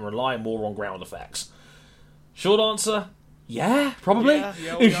aero and rely more on ground effects? Short answer, yeah, probably.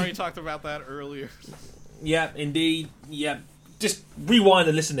 Yeah, we already talked about that earlier. Yeah, indeed, yeah. Just rewind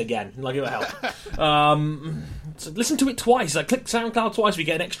and listen again. Like, it'll help. So listen to it twice. Click SoundCloud twice, we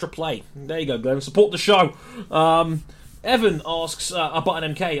get an extra play. There you go, Glenn. Support the show. Evan asks,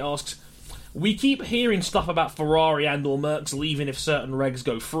 Button MK asks, we keep hearing stuff about Ferrari and or Mercs leaving if certain regs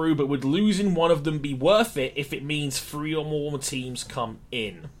go through, but would losing one of them be worth it if it means 3 or more teams come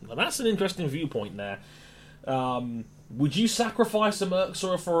in? Now, that's an interesting viewpoint there. Would you sacrifice a Mercs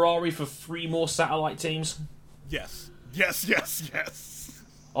or a Ferrari for 3 more satellite teams? Yes.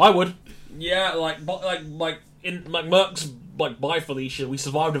 I would. Yeah, like Merck's, like, by Felicia, we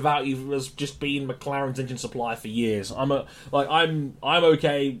survived without you as just being McLaren's engine supplier for years. I'm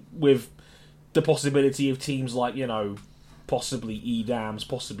okay with the possibility of teams like, possibly Edams,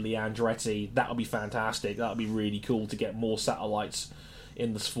 possibly Andretti. That would be fantastic. That would be really cool to get more satellites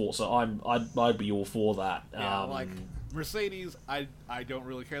in the sport. So I'd be all for that. Yeah, like Mercedes, I don't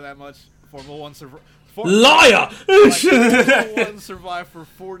really care that much. Formula One Liar! Formula One survived for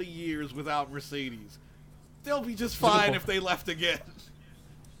 40 years without Mercedes. They'll be just fine if they left again.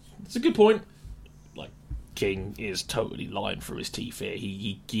 It's a good point. Like, King is totally lying through his teeth here.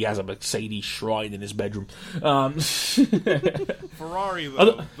 He has a Mercedes shrine in his bedroom. Ferrari,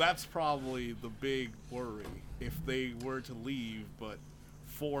 though, that's probably the big worry. If they were to leave, but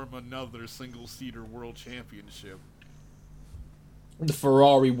form another single-seater world championship. The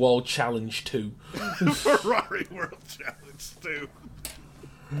Ferrari World Challenge 2. Ferrari World Challenge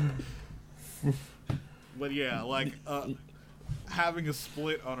 2. But yeah, like, having a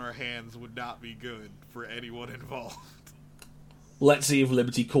split on our hands would not be good for anyone involved. Let's see if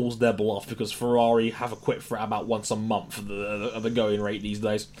Liberty calls their bluff, because Ferrari have a quit for about once a month at the going rate these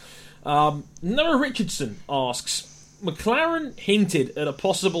days. Noah Richardson asks, McLaren hinted at a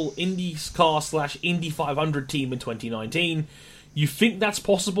possible IndyCar/Indy 500 team in 2019. You think that's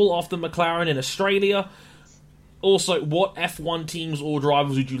possible after McLaren in Australia? Also, what F1 teams or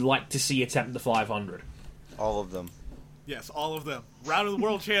drivers would you like to see attempt the 500? All of them. Yes, all of them. Round of the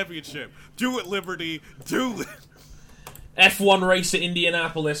World Championship. Do it, Liberty. Do it. F1 race at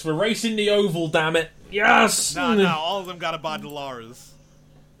Indianapolis. We're racing the oval, damn it. Yes! Nah, all of them gotta buy Dolares.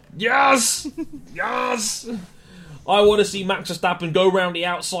 Yes! Yes! I want to see Max Verstappen go round the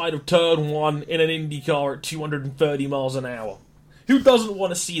outside of turn 1 in an Indy car at 230 miles an hour. Who doesn't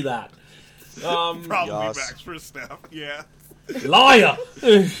want to see that? Probably yes. Max Verstappen, yeah. Liar!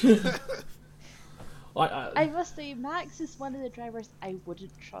 I must say, Max is one of the drivers I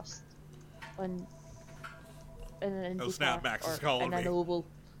wouldn't trust in an Indy snap, car Max is or calling in an me. oval.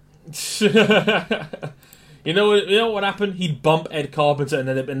 You know what would happen? He'd bump Ed Carpenter and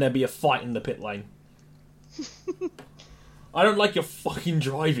there'd be a fight in the pit lane. I don't like your fucking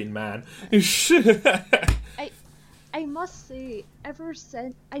driving, man. I must say, ever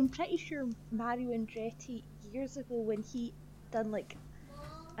since, I'm pretty sure Mario Andretti years ago when he done like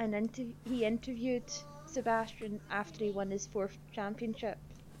he interviewed Sebastian after he won his 4th championship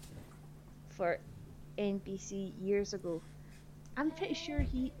for NBC years ago. I'm pretty sure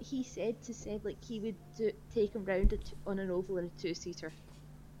he said like he would take him round on an oval in a 2-seater.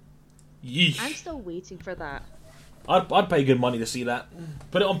 Yeesh. I'm still waiting for that. I'd pay good money to see that.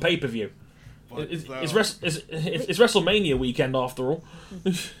 Put it on pay-per-view. It's WrestleMania weekend after all.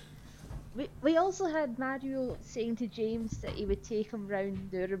 We also had Mario saying to James that he would take him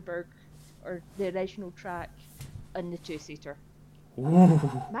round Nuremberg, or the original track, on the 2-seater.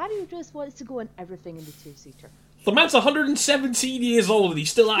 Mario just wants to go on everything in the 2-seater. The man's 117 years old and he's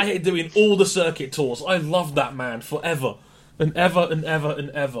still out here doing all the circuit tours. I love that man forever. And ever and ever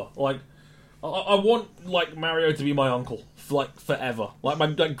and ever. Like, I want, like, Mario to be my uncle. Like, forever. Like, my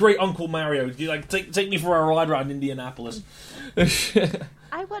great uncle Mario. Like, take me for a ride around Indianapolis.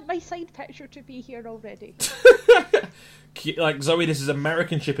 I want my side picture to be here already. Like, Zoe, this is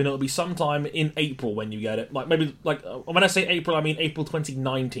American shipping. It'll be sometime in April when you get it. Like, maybe, like, when I say April, I mean April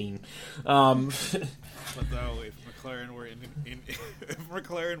 2019. But though, if McLaren were if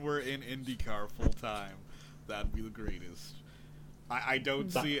McLaren were in IndyCar full time, that'd be the greatest. I don't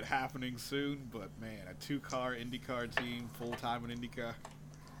see it happening soon, but man, a 2-car IndyCar team full time in IndyCar.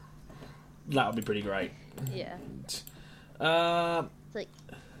 That would be pretty great. Yeah. It's like,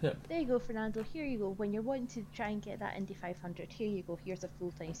 yeah. There you go, Fernando. Here you go. When you're wanting to try and get that Indy 500, here you go. Here's a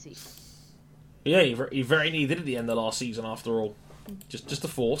full-time seat. Yeah, he very needed it at the end of last season. After all, just a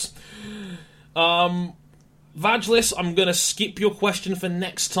force. Vaglis, I'm going to skip your question for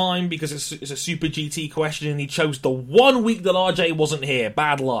next time because it's a Super GT question and he chose the 1 week that RJ wasn't here.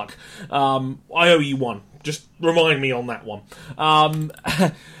 Bad luck. I owe you one. Just remind me on that one.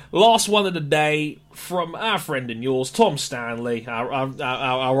 Last one of the day from our friend and yours, Tom Stanley,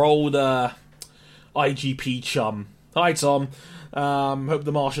 our old IGP chum. Hi, Tom. Hope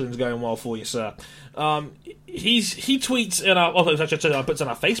the marshalling's going well for you, sir. He tweets in our puts on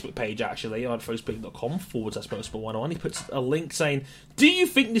our Facebook page actually on facebook.com/motorsport101. He puts a link saying, "Do you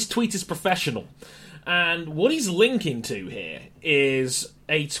think this tweet is professional?" And what he's linking to here is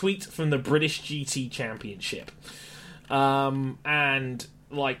a tweet from the British GT Championship, and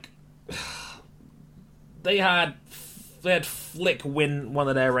like they had Flick win one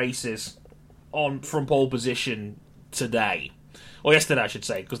of their races from pole position today. Or yesterday, I should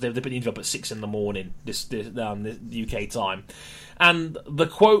say, because they've been the interview up at 6 in the morning, this UK time. And the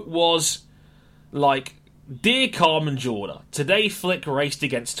quote was, like, "Dear Carmen Jorda, today Flick raced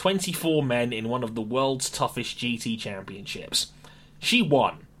against 24 men in one of the world's toughest GT championships. She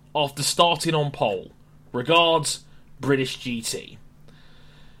won, after starting on pole. Regards, British GT."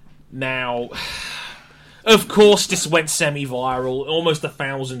 Now, of course, this went semi-viral, almost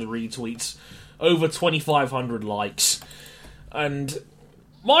 1,000 retweets, over 2,500 likes. And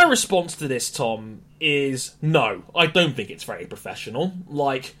my response to this, Tom, is no, I don't think it's very professional.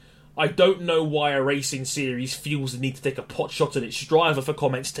 Like, I don't know why a racing series feels the need to take a pot shot at its driver for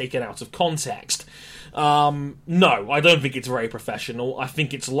comments taken out of context. No, I don't think it's very professional. I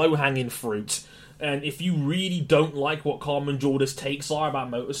think it's low-hanging fruit. And if you really don't like what Carmen Jorda's takes are about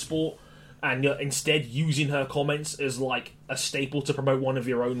motorsport, and you're instead using her comments as, like, a staple to promote one of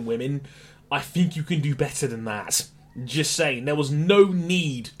your own women, I think you can do better than that. Just saying, there was no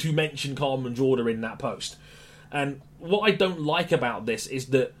need to mention Carmen Jorda in that post. And what I don't like about this is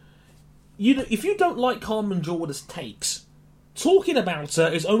that if you don't like Carmen Jorda's takes, talking about her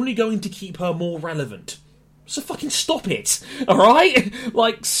is only going to keep her more relevant. So fucking stop it, alright?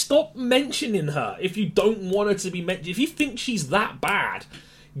 Like, stop mentioning her if you don't want her to be mentioned. If you think she's that bad,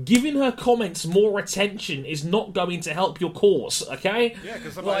 giving her comments more attention is not going to help your cause, okay? Yeah,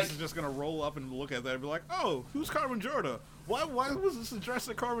 because somebody's just going to roll up and look at that and be like, oh, who's Carmen Jorda? Why was this addressed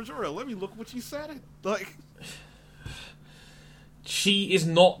at Carmen Jorda? Let me look what she said. Like, she is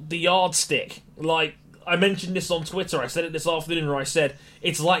not the yardstick. Like, I mentioned this on Twitter. I said it this afternoon where I said,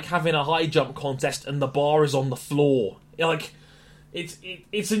 it's like having a high jump contest and the bar is on the floor. Like,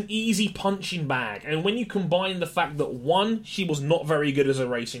 it's an easy punching bag. And when you combine the fact that, one, she was not very good as a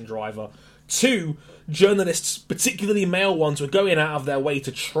racing driver, two, journalists, particularly male ones, were going out of their way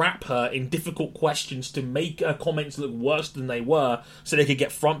to trap her in difficult questions to make her comments look worse than they were so they could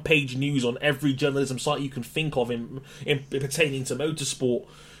get front page news on every journalism site you can think of in pertaining to motorsport.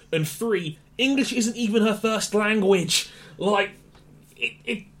 And three, English isn't even her first language. Like,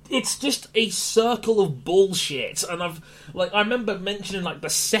 it's just a circle of bullshit. And I remember mentioning, like, the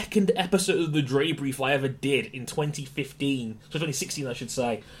second episode of the Dre Brief I ever did in 2016, I should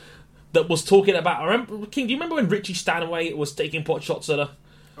say, that was talking about, King, do you remember when Richie Stanaway was taking pot shots at her?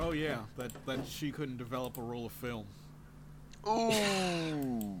 Oh yeah, that she couldn't develop a roll of film.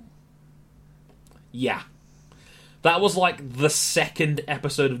 Ooh. Yeah. That was, like, the second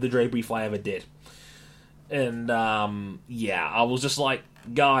episode of the Dre Brief I ever did. And, yeah, I was just like,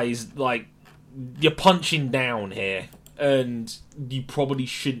 guys, like, you're punching down here. And you probably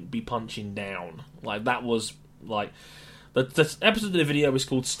shouldn't be punching down. Like, that was, like... The episode of the video is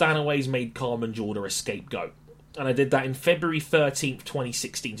called Stanaway's Made Carmen Jorda a Scapegoat. And I did that in February 13th,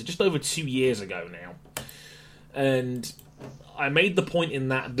 2016. So just over 2 years ago now. And I made the point in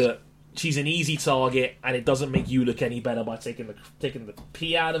that she's an easy target, and it doesn't make you look any better by taking the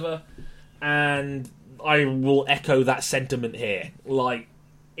pee out of her. And I will echo that sentiment here. Like,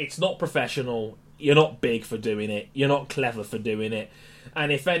 it's not professional. You're not big for doing it. You're not clever for doing it.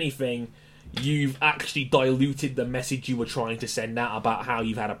 And if anything, you've actually diluted the message you were trying to send out about how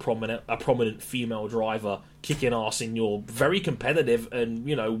you've had a prominent female driver kicking ass in your very competitive and,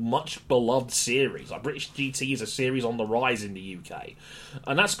 you know, much beloved series. Like, British GT is a series on the rise in the UK.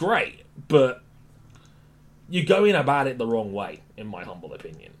 And that's great, but you're going about it the wrong way, in my humble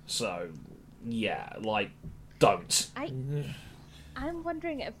opinion. So, yeah, like, don't. I'm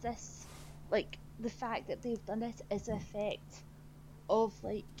wondering if this, like, the fact that they've done it is an effect of,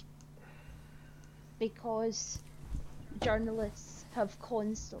 like, because journalists have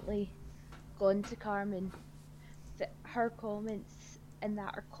constantly gone to Carmen, that her comments and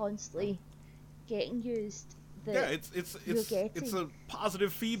that are constantly getting used. Yeah, it's a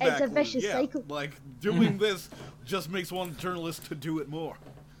positive feedback. It's a vicious cycle. Like, doing this just makes one journalist to do it more.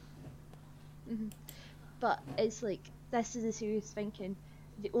 Mm-hmm. But it's like, this is a serious thinking.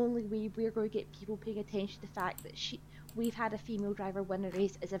 The only way we're going to get people paying attention to the fact that we've had a female driver win a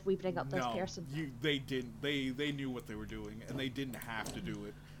race is if we bring up this person. They didn't. They knew what they were doing, and they didn't have to do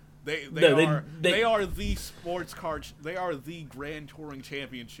it. They are the sports car. They are the Grand Touring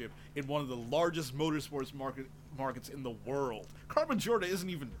Championship in one of the largest motorsports markets in the world. Carmen Jorda isn't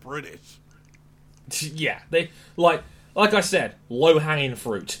even British. Yeah, they like I said, low hanging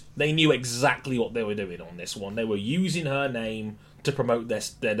fruit. They knew exactly what they were doing on this one. They were using her name to promote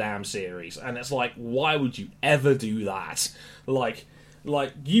their damn series, and it's like, why would you ever do that? Like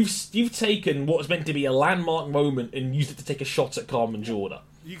you've taken what was meant to be a landmark moment and used it to take a shot at Carmen Jorda.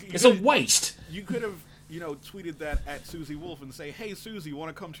 It's a waste. You could have, tweeted that at Susie Wolf and say, "Hey Susie, want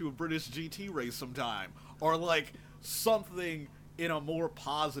to come to a British GT race sometime?" Or like something in a more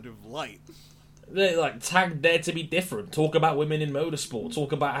positive light. They tag Dare to Be Different. Talk about women in motorsport.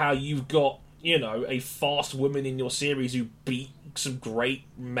 Talk about how you've got, a fast woman in your series who beat some great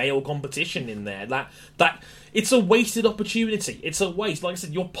male competition in there. That it's a wasted opportunity. It's a waste. Like I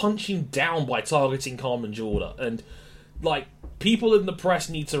said, you're punching down by targeting Carmen Jorda, and people in the press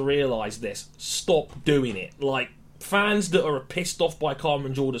need to realise this. Stop doing it. Fans that are pissed off by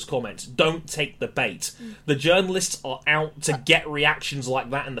Carmen Jorda's comments, don't take the bait. The journalists are out to get reactions like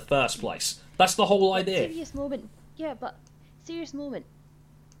that in the first place. That's the whole idea. Serious moment. Yeah, but serious moment.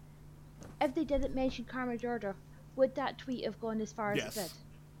 If they didn't mention Carmen Jorda, would that tweet have gone as far as it did?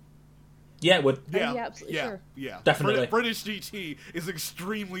 Yeah, it would. Are you absolutely sure? Yeah, definitely. British GT is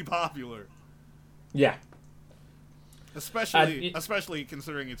extremely popular. Yeah. Especially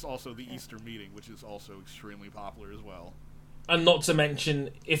considering it's also the Easter meeting, which is also extremely popular as well. And not to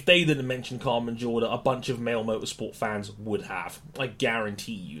mention, if they didn't mention Carmen Jorda, a bunch of male motorsport fans would have. I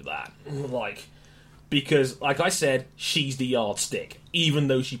guarantee you that. Because, like I said, she's the yardstick, even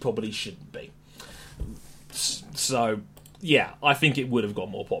though she probably shouldn't be. So, yeah, I think it would have got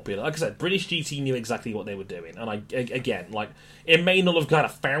more popular. Like I said, British GT knew exactly what they were doing, and again, like, it may not have got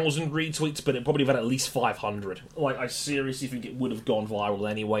 1,000 retweets, but it probably had at least 500. Like, I seriously think it would have gone viral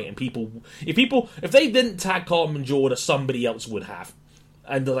anyway, and if they didn't tag Carmen Jordan, somebody else would have.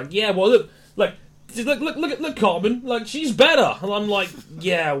 And they're like, yeah, well, look at Carmen, like, she's better. And I'm like,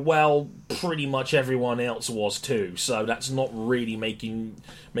 yeah, well, pretty much everyone else was too, so that's not really making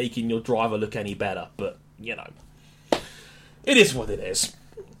your driver look any better, but, you know. It is what it is.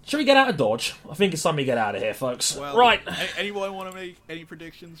 Should we get out of Dodge? I think it's time we get out of here, folks. Well, right. Anyone want to make any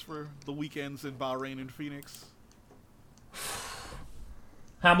predictions for the weekends in Bahrain and Phoenix?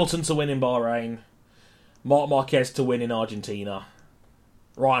 Hamilton to win in Bahrain. Marc Marquez to win in Argentina.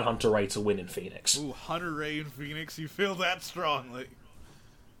 Ryan Hunter-Reay to win in Phoenix. Ooh, Hunter-Reay in Phoenix? You feel that strongly?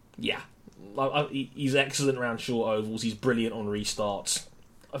 Yeah. He's excellent around short ovals. He's brilliant on restarts.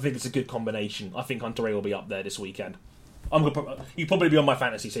 I think it's a good combination. I think Hunter-Reay will be up there this weekend. He'll probably be on my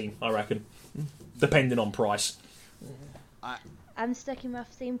fantasy team, I reckon. Depending on price. I'm sticking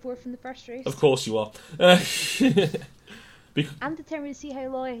with same 4 from the first race. Of course you are. I'm determined to see how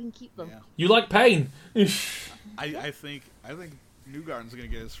long I can keep them. Yeah. You like pain. I think Newgarden's going to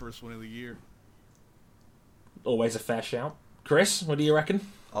get his first win of the year. Always a fair shout. Chris, what do you reckon?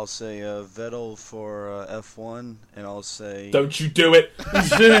 I'll say Vettel for F1, and I'll say... Don't you do it!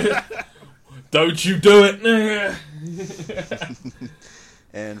 Don't you do it!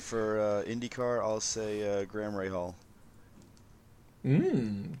 And for IndyCar, I'll say Graham Rahal.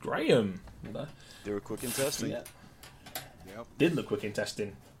 Graham. They were quick in testing. Yeah. Yep. Did look quick in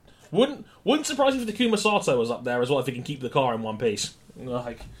testing. Wouldn't surprise me if Takuma Sato was up there as well, if he can keep the car in one piece.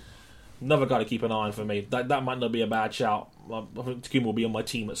 Like, another guy to keep an eye on for me. That might not be a bad shout. I think Takuma will be on my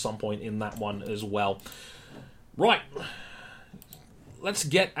team at some point in that one as well. Right. Let's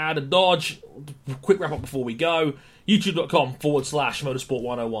get out of Dodge. Quick wrap up before we go.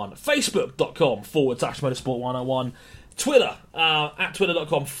 YouTube.com/Motorsport101. Facebook.com/Motorsport101. Twitter, at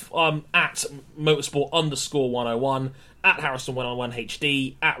twitter.com, at Motorsport_101. At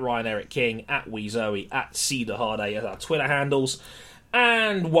Harrison101HD, at Ryan Eric King, at Weezoe, at Cedar Harday as our Twitter handles.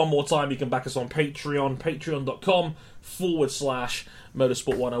 And one more time, you can back us on Patreon,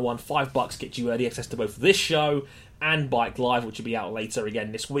 patreon.com/Motorsport101. $5 gets you early access to both this show and Bike Live, which will be out later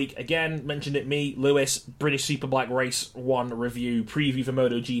again this week. Again, mentioned it me, Lewis, British Superbike Race 1 review, preview for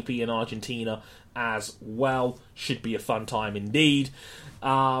MotoGP in Argentina as well. Should be a fun time indeed.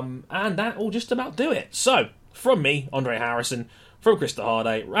 And that will just about do it. So, from me, Andre Harrison, from Krista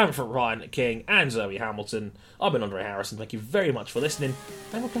Harday, and from Ryan King and Zoe Hamilton, I've been Andre Harrison. Thank you very much for listening,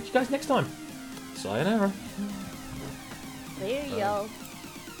 and we'll catch you guys next time. Sayonara. There you go.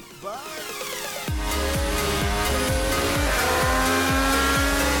 Bye.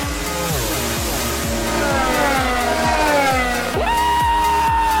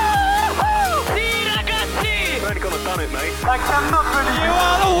 Done it, mate. I cannot believe you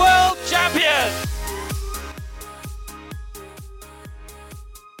are the world champion!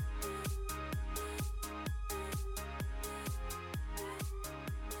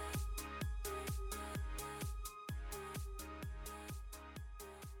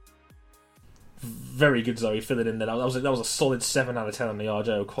 Very good, Zoe, filling in there. That was a solid 7 out of 10 on the RJ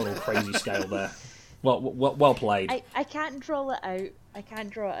O'Connell crazy scale there. Well played. I can't draw it out. I can't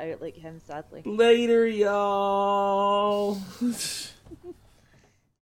draw it out like him, sadly. Later, y'all.